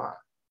storyline.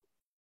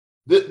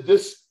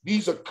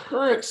 These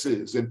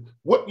occurrences and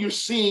what you're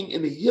seeing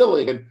in the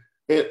healing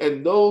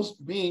and those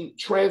being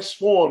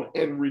transformed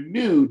and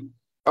renewed,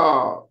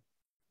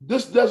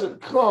 this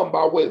doesn't come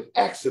by way of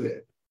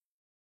accident.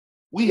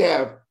 We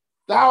have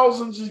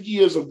thousands of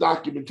years of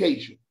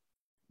documentation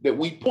that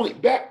we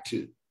point back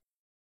to,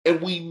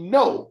 and we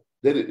know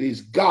that it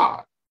is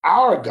God,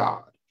 our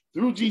God,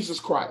 through Jesus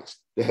Christ,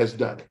 that has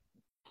done it.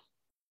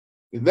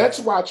 And that's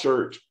why,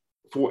 church,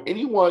 for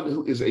anyone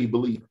who is a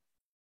believer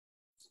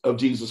of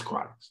Jesus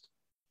Christ,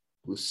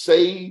 who is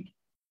saved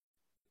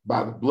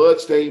by the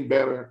bloodstained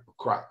banner of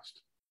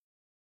Christ,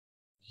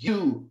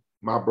 you,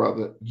 my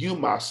brother, you,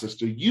 my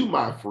sister, you,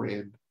 my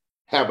friend,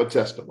 have a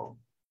testimony.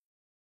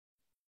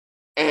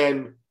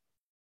 And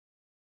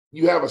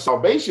you have a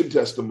salvation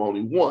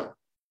testimony, one,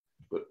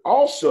 but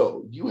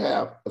also you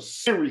have a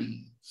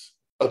series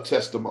of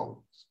testimonies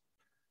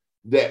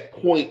that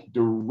point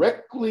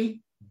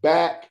directly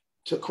back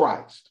to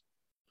Christ.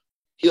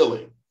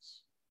 Healings,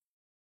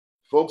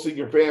 folks in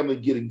your family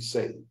getting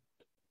saved,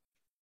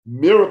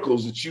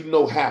 miracles that you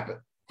know happen,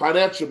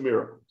 financial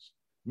miracles,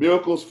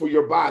 miracles for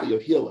your body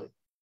of healing,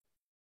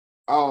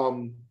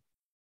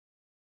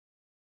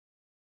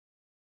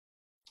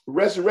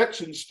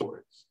 resurrection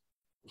stories.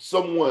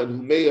 Someone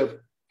who may have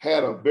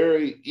had a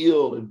very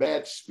ill and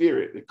bad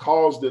spirit that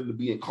caused them to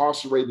be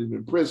incarcerated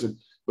in prison,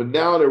 but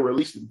now they're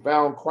released and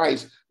found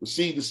Christ,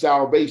 received the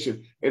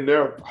salvation, and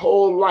their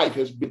whole life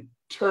has been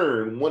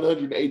turned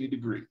 180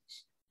 degrees.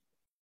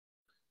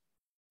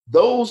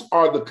 Those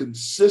are the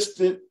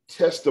consistent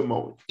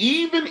testimonies,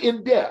 even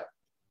in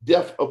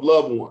death of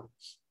loved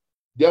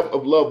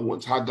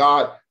ones, how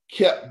God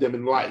kept them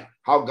in life,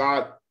 how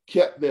God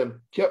kept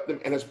them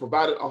and has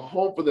provided a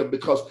home for them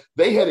because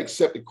they had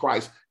accepted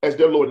Christ as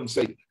their Lord and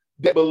Savior,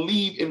 that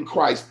believe in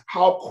Christ,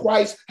 how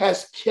Christ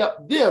has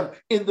kept them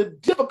in the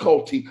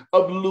difficulty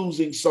of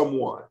losing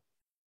someone.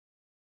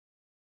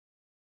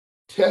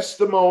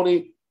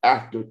 Testimony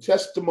after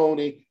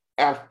testimony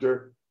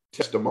after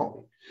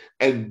testimony.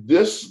 And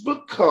this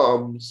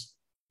becomes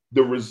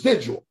the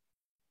residual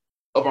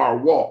of our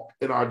walk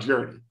and our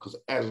journey. Because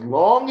as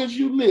long as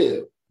you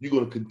live, you're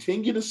going to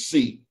continue to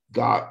see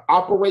God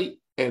operate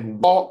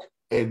and walk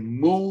and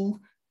move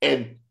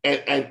and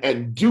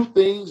do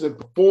things and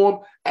perform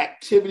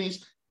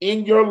activities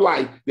in your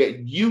life that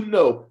you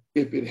know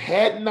if it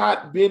had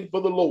not been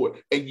for the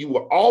Lord, and you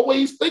will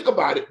always think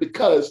about it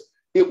because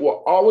it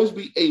will always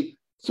be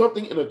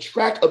something in a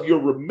track of your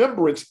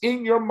remembrance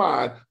in your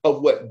mind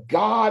of what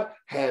God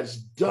has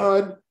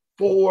done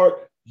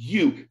for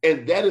you.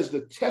 And that is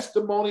the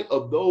testimony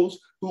of those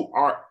who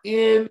are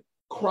in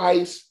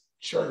Christ's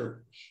church.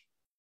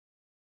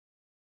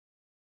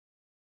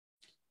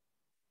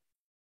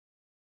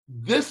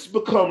 This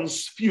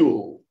becomes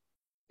fuel,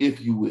 if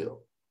you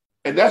will.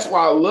 And that's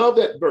why I love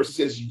that verse. It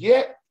says,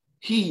 yet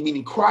he,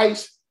 meaning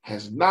Christ,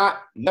 has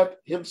not left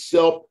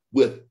himself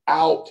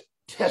without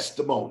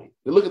testimony.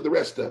 Now look at the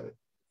rest of it.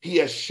 He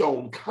has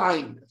shown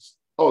kindness.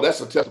 Oh,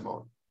 that's a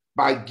testimony.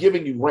 By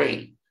giving you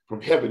rain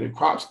from heaven and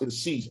crops in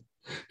season.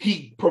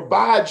 He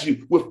provides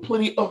you with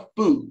plenty of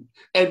food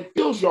and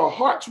fills your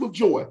hearts with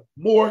joy.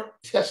 More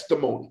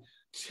testimony.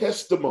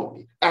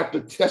 Testimony after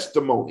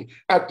testimony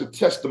after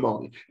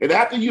testimony. And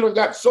after you done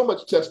got so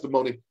much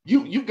testimony,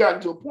 you've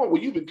gotten to a point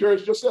where you've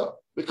encouraged yourself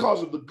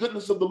because of the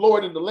goodness of the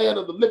Lord in the land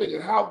of the living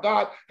and how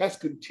God has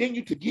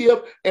continued to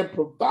give and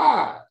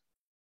provide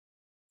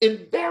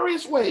in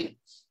various ways.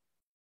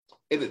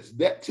 And it's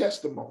that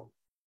testimony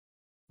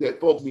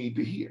that folks need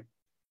to hear.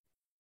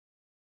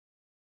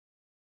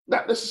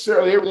 Not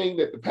necessarily everything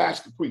that the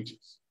pastor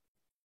preaches,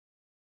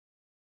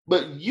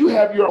 but you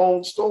have your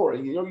own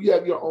story. You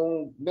have your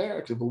own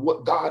narrative of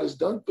what God has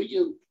done for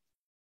you.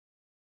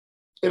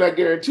 And I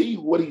guarantee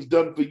you what he's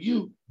done for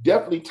you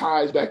definitely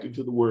ties back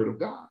into the word of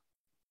God.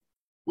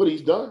 What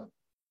he's done.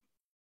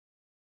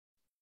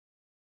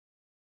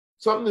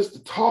 Something is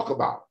to talk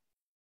about.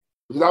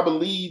 Because I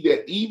believe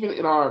that even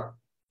in our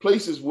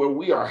places where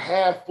we are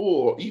half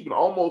full, even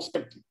almost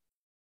empty,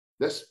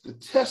 that's the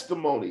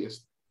testimony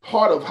is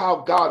part of how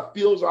God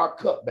fills our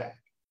cup back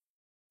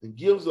and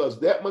gives us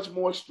that much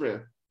more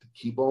strength to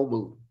keep on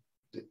moving,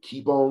 to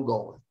keep on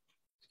going,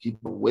 to keep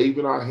on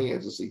waving our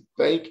hands and say,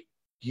 thank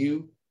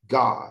you,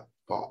 God,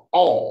 for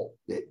all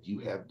that you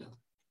have done.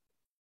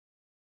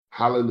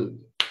 Hallelujah.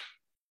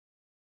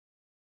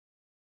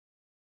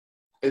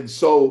 And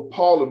so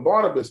Paul and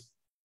Barnabas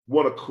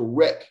want to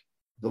correct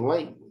the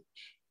language.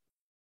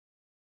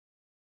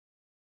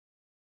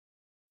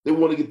 They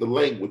want to get the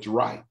language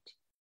right,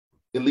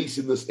 at least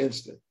in this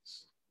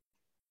instance,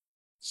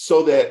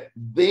 so that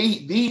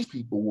these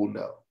people will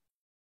know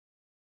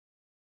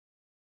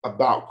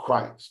about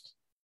Christ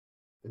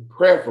and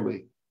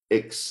prayerfully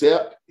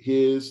accept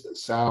his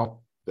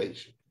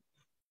salvation.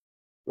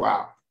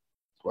 Wow.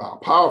 Wow.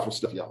 Powerful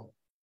stuff, y'all.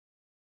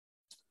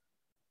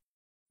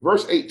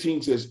 Verse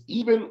 18 says,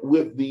 even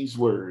with these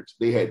words,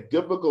 they had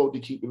difficulty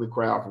keeping the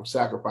crowd from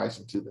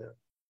sacrificing to them.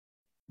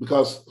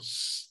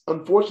 Because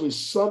unfortunately,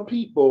 some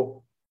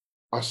people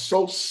are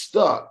so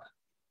stuck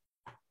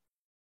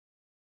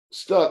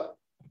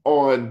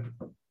on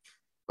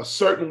a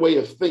certain way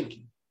of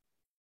thinking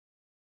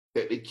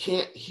that they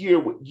can't hear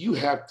what you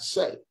have to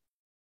say.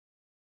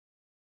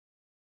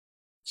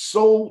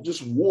 So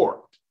just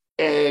warped.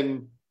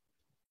 And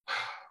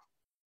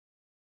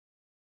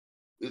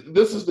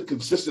this is the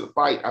consistent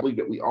fight, I believe,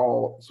 that we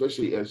all,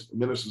 especially as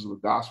ministers of the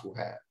gospel,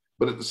 have.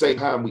 But at the same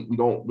time, we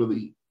don't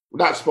really,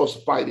 we're not supposed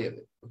to fight in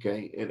it,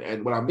 okay?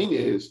 And what I mean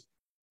is,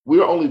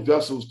 we're only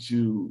vessels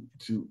to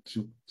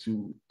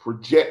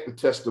project the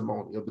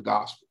testimony of the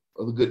gospel,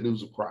 of the good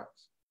news of Christ.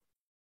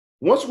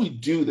 Once we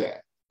do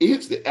that, it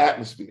hits the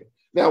atmosphere.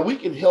 Now, we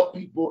can help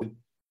people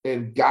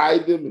and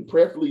guide them and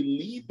prayerfully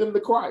lead them to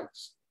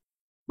Christ,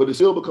 but it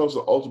still becomes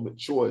the ultimate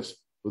choice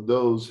for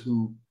those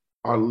who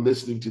are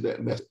listening to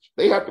that message.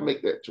 They have to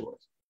make that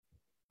choice.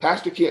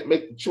 Pastor can't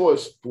make the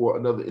choice for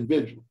another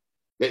individual.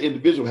 That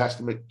individual has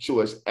to make the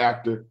choice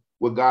after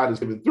what God has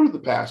given through the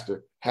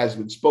pastor has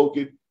been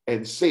spoken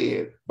and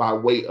said by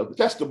way of the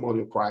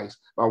testimony of Christ,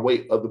 by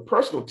way of the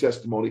personal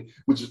testimony,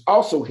 which is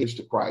also hinged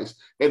to Christ,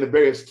 and the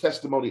various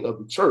testimony of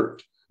the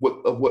church,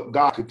 of what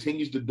God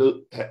continues to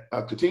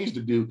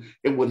do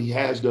and what he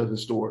has done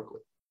historically.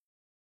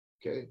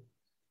 Okay.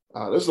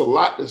 There's a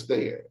lot that's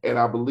there. And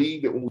I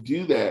believe that when we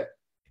do that,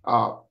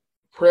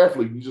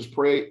 prayerfully, you just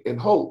pray and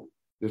hope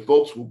that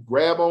folks will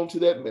grab onto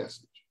that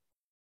message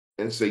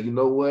and say, you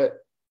know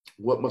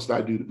what must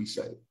I do to be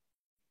saved?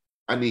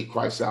 I need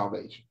Christ's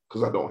salvation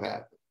because I don't have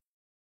it.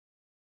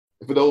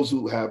 And for those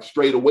who have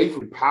strayed away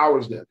from it,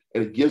 empowers them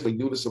and it gives them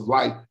newness of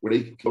life where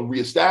they can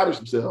reestablish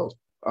themselves,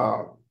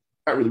 not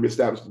really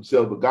reestablish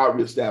themselves, but God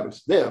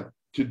reestablished them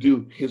to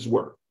do his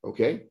work,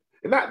 okay?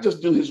 And not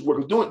just do his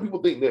work.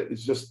 People think that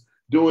it's just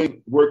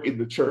doing work in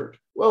the church.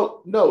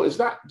 Well, no, it's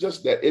not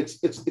just that.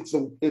 It's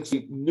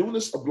a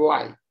newness of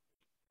life.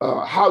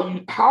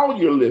 How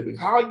you're living,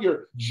 how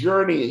you're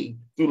journeying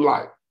through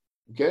life.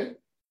 Okay?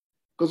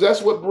 Because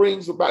that's what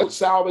brings about what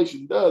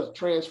salvation does, it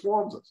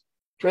transforms us,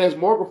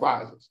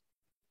 transmogrifies us.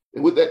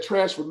 And with that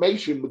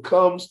transformation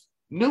becomes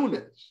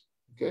newness.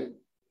 Okay?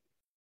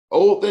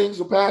 Old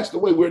things are passed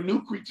away. We're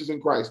new creatures in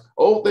Christ.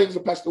 Old things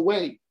are passed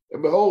away.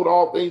 And behold,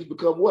 all things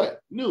become what?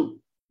 New.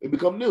 They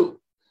become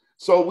new.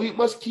 So we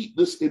must keep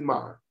this in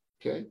mind.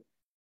 Okay.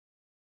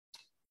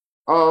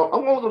 I'm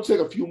only going to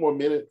take a few more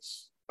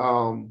minutes.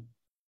 I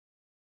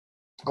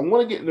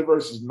want to get into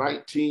verses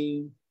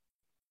 19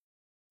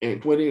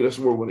 and 20. That's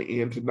where we're going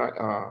to end tonight.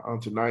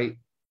 Tonight.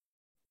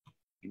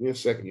 Give me a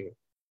second here.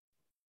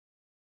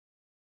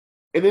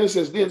 And then it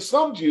says, then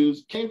some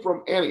Jews came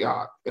from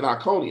Antioch and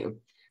Iconium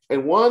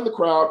and won the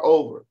crowd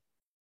over.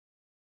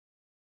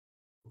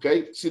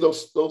 Okay. See,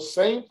 those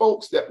same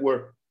folks that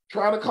were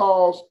trying to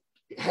cause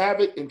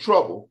havoc and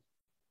trouble,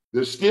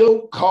 they're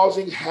still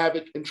causing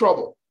havoc and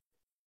trouble.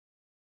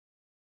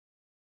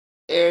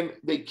 And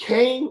they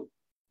came,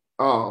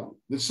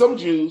 some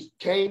Jews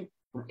came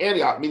from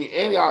Antioch, meaning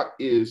Antioch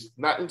is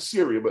not in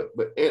Syria,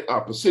 but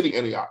Pisidic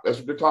Antioch. That's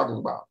what they're talking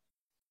about.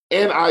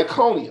 And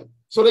Iconium.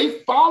 So they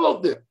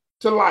followed them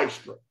to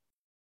Lystra,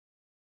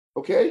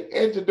 okay,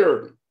 and to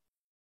Derbe.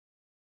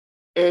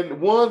 And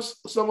won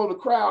some of the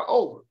crowd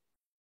over.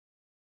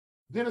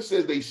 Then it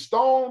says they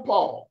stoned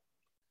Paul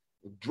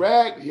and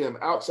dragged him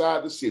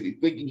outside the city,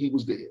 thinking he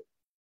was dead.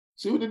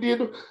 See what they did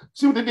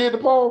to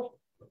Paul?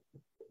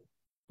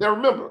 Now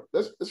remember,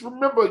 let's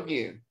remember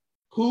again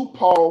who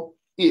Paul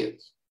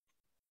is.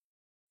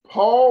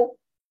 Paul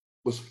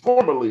was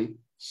formerly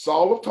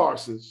Saul of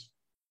Tarsus,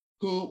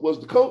 who was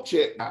the coat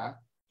check guy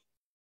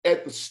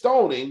at the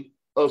stoning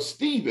of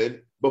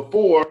Stephen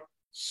before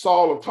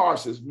Saul of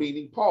Tarsus,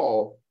 meaning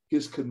Paul,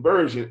 his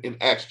conversion in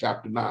Acts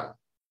chapter 9.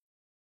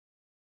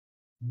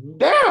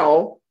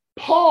 Now,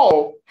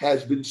 Paul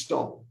has been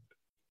stoned.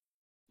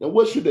 Now,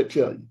 what should that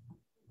tell you?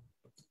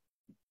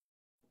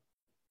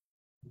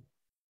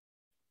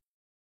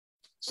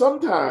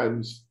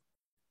 Sometimes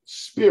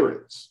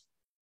spirits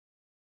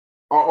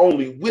are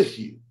only with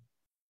you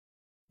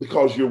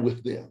because you're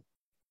with them.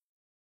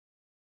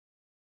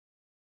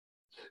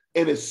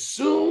 And as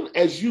soon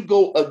as you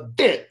go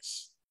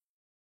against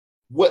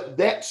what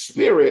that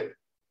spirit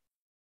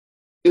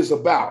is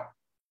about,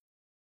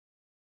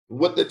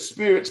 what that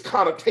spirit's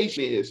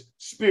connotation is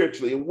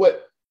spiritually, and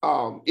what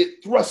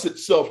it thrusts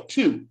itself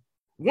to,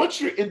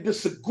 once you're in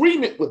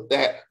disagreement with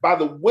that by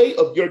the way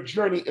of your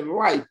journey in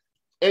life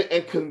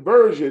and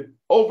conversion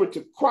over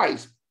to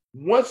Christ,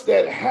 once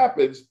that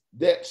happens,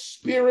 that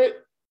spirit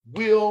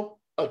will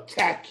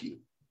attack you.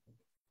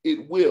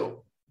 It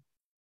will.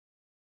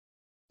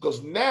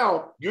 Because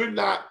now you're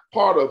not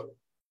part of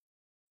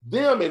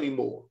them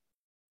anymore.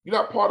 You're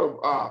not part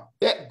of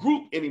that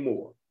group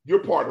anymore.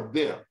 You're part of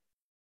them.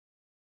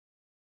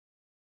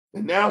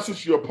 And now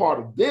since you're a part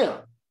of them,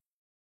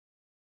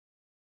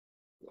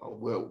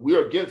 well,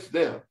 we're against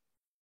them.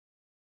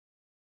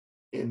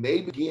 And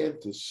they began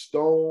to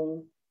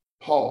stone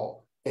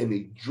Paul. And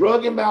they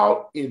drug him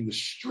out in the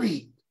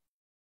street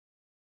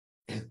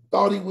and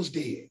thought he was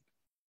dead.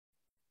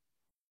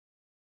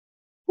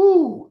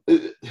 Whew.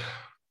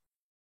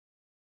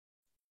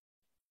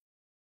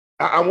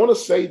 I want to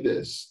say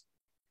this.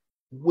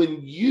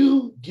 When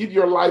you give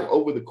your life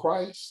over to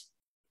Christ,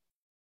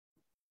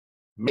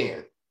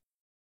 man,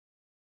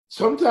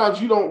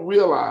 sometimes you don't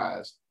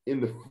realize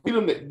in the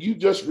freedom that you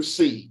just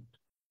received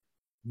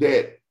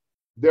that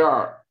there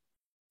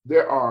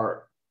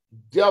are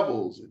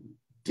devils and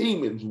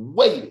demons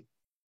waiting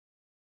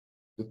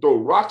to throw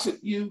rocks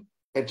at you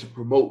and to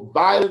promote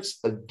violence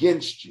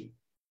against you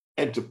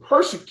and to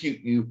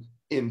persecute you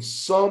in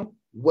some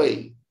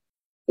way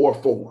or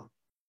form.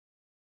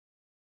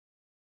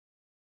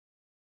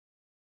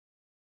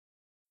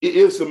 It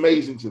is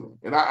amazing to me.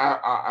 And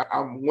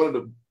I'm one of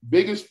the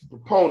biggest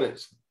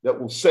proponents that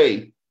will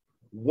say,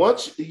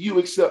 once you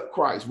accept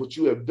Christ, what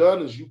you have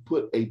done is you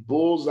put a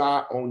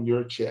bullseye on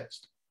your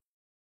chest.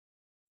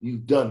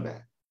 You've done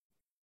that.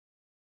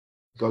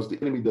 Because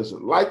the enemy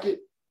doesn't like it.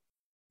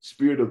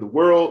 Spirit of the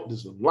world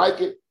doesn't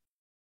like it.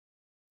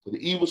 The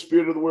evil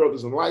spirit of the world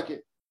doesn't like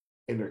it.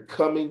 And they're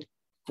coming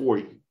for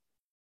you.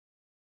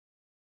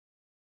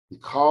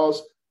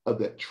 Because of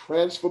that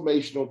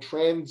transformational,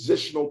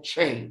 transitional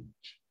change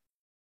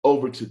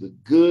over to the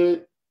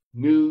good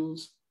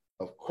news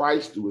of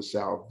Christ through his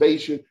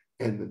salvation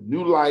and the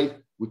new life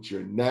which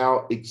you're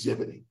now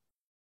exhibiting.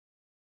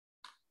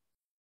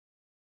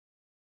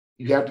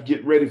 You have to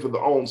get ready for the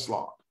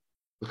onslaught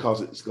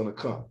because it's going to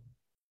come.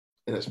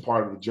 And it's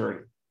part of the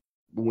journey.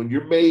 But when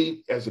you're made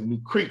as a new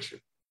creature,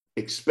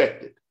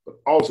 expect it, but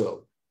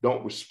also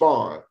don't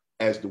respond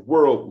as the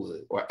world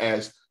would or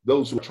as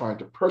those who are trying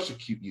to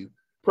persecute you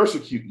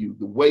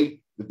the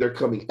way that they're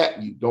coming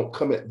at you. Don't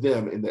come at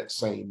them in that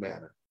same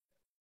manner.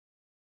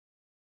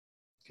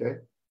 Okay.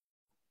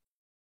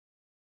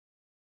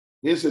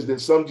 It says that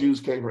some Jews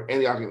came from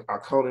Antioch and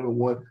Iconium and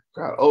one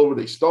crowd over.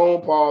 They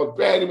stoned Paul,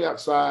 dragged him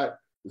outside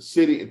the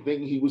city and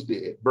thinking he was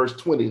dead. Verse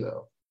 20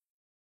 though.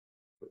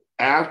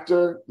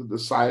 After the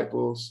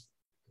disciples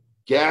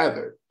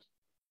gathered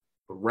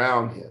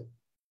around him,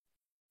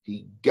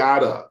 he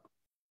got up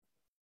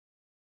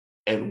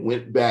and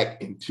went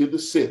back into the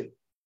city.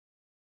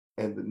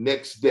 And the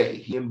next day,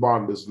 he and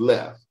Barnabas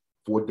left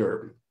for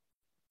Derbe.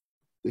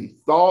 They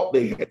thought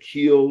they had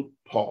killed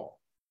Paul.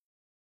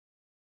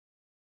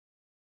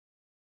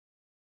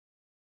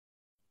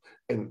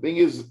 And the thing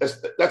is,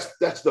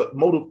 that's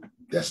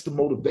the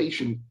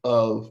motivation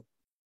of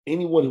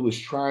anyone who is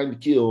trying to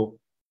kill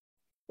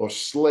or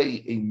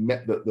slay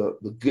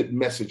the good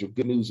message or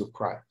good news of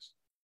Christ.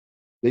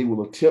 They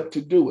will attempt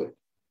to do it,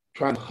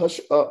 trying to hush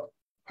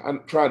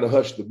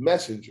the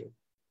messenger,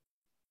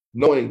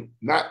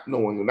 not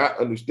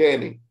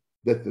understanding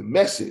that the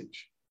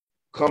message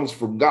comes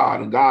from God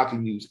and God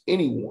can use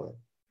anyone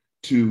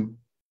to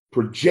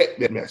project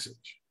that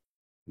message,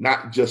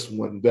 not just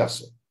one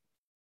vessel.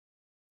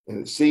 And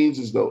it seems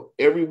as though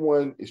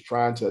everyone is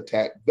trying to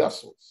attack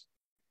vessels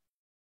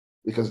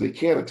because they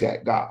can't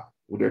attack God.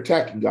 Well, they're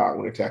attacking God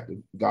when they're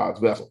attacking God's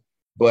vessel.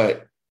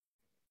 But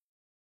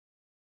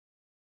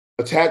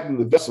attacking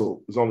the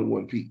vessel is only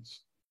one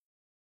piece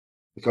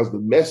because the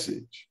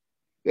message,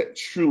 that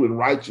true and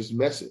righteous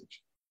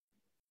message,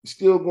 is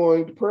still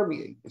going to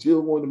permeate. It's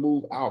still going to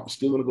move out. It's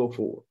still going to go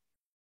forward.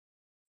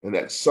 And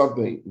that's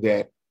something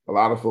that a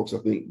lot of folks, I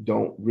think,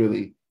 don't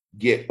really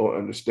get or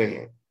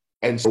understand.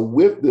 And so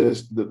with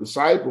this, the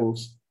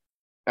disciples,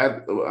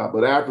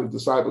 but after the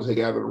disciples had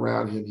gathered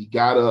around him, he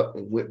got up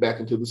and went back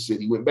into the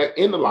city, went back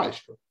into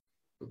Lystra.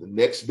 But the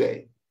next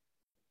day,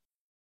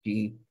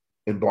 he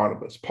and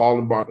Barnabas, Paul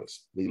and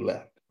Barnabas, they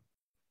left.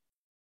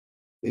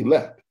 They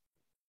left.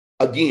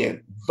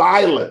 Again,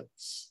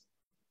 violence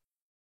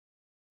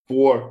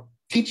for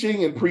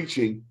teaching and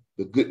preaching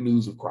the good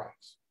news of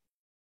Christ.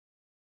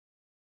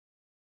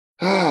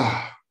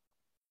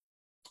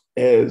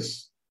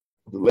 As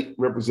the late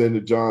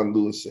Representative John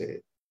Lewis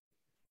said,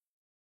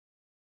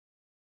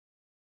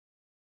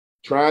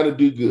 trying to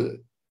do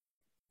good,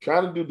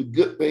 trying to do the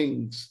good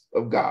things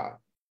of God,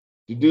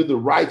 to do the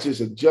righteous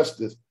and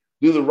justice,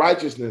 do the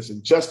righteousness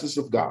and justice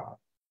of God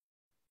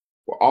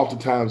will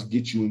oftentimes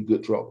get you in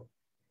good trouble.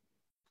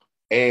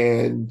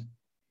 And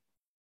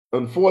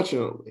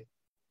unfortunately,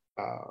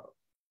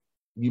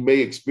 you may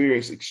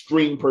experience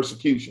extreme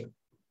persecution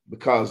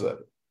because of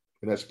it.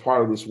 And that's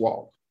part of this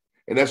walk.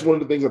 And that's one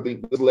of the things I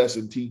think this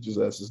lesson teaches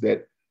us is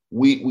that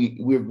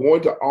we're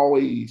going to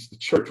always, the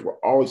church will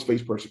always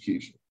face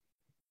persecution.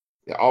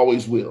 It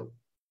always will.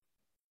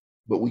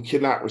 But we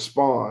cannot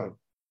respond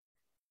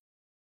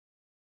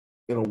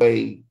in a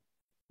way,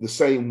 the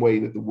same way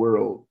that the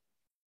world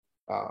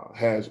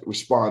has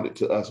responded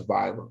to us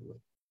violently.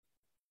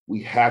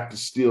 We have to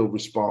still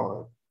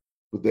respond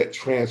with that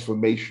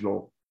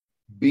transformational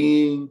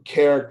being,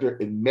 character,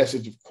 and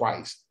message of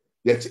Christ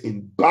that's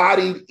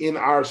embodied in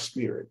our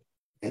spirit.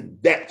 And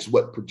that's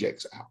what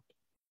projects out.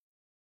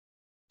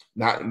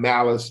 Not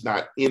malice,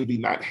 not envy,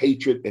 not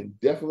hatred, and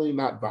definitely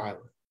not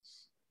violence.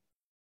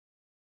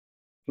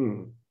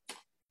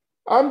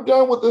 I'm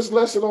done with this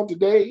lesson on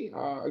today.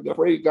 I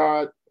pray to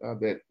God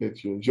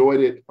that you enjoyed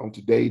it on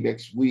today.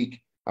 Next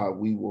week,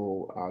 we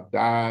will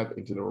dive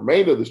into the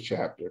remainder of this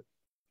chapter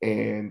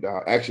and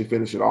actually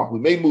finish it off. We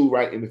may move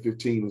right into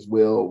 15 as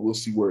well. We'll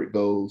see where it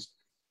goes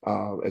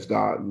as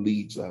God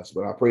leads us.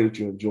 But I pray that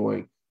you're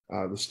enjoying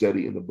the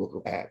study in the book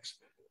of Acts.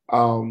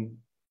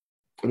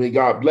 May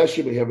God bless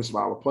you. May heaven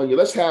smile upon you.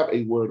 Let's have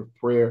a word of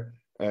prayer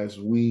as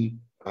we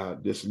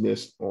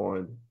dismiss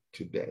on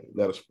today.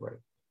 Let us pray.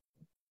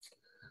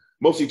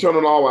 Most eternal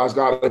and all-wise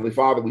God, Heavenly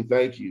Father, we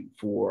thank you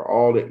for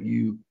all that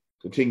you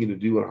continue to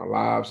do in our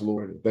lives,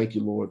 Lord. And thank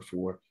you, Lord,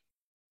 for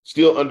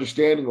still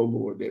understanding, oh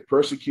Lord, that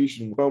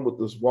persecution will come with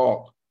this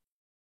walk,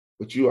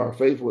 but you are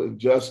faithful and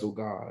just, oh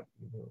God,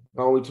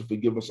 not only to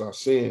forgive us our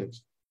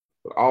sins,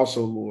 but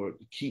also, Lord,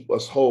 to keep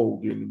us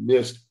whole during the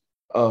midst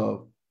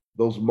of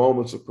those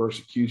moments of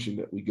persecution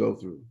that we go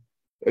through.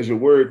 As your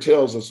word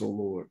tells us, oh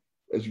Lord,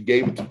 as you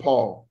gave it to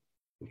Paul,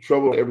 with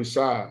trouble on every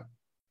side,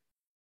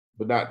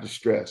 but not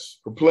distressed,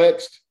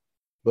 perplexed,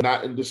 but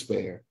not in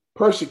despair,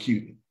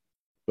 persecuted,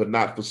 but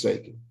not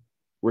forsaken.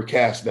 We're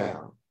cast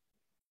down,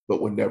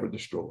 but we're never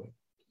destroyed.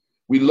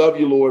 We love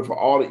you, Lord, for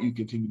all that you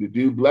continue to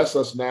do. Bless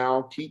us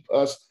now, keep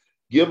us,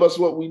 give us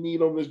what we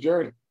need on this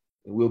journey,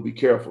 and we'll be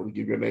careful to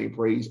give your name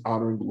praise,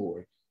 honor, and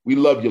glory. We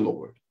love you,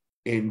 Lord.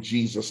 In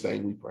Jesus'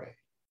 name we pray.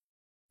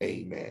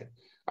 Amen.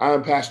 I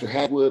am Pastor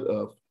Hagwood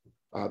of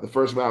the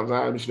First Mount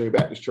Zion Missionary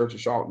Baptist Church in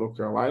Charlotte, North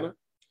Carolina,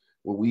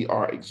 where we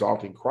are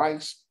exalting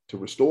Christ to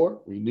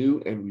restore,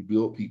 renew, and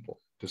rebuild people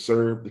to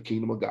serve the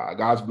kingdom of God.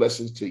 God's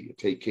blessings to you.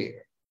 Take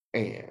care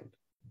and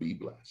be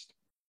blessed.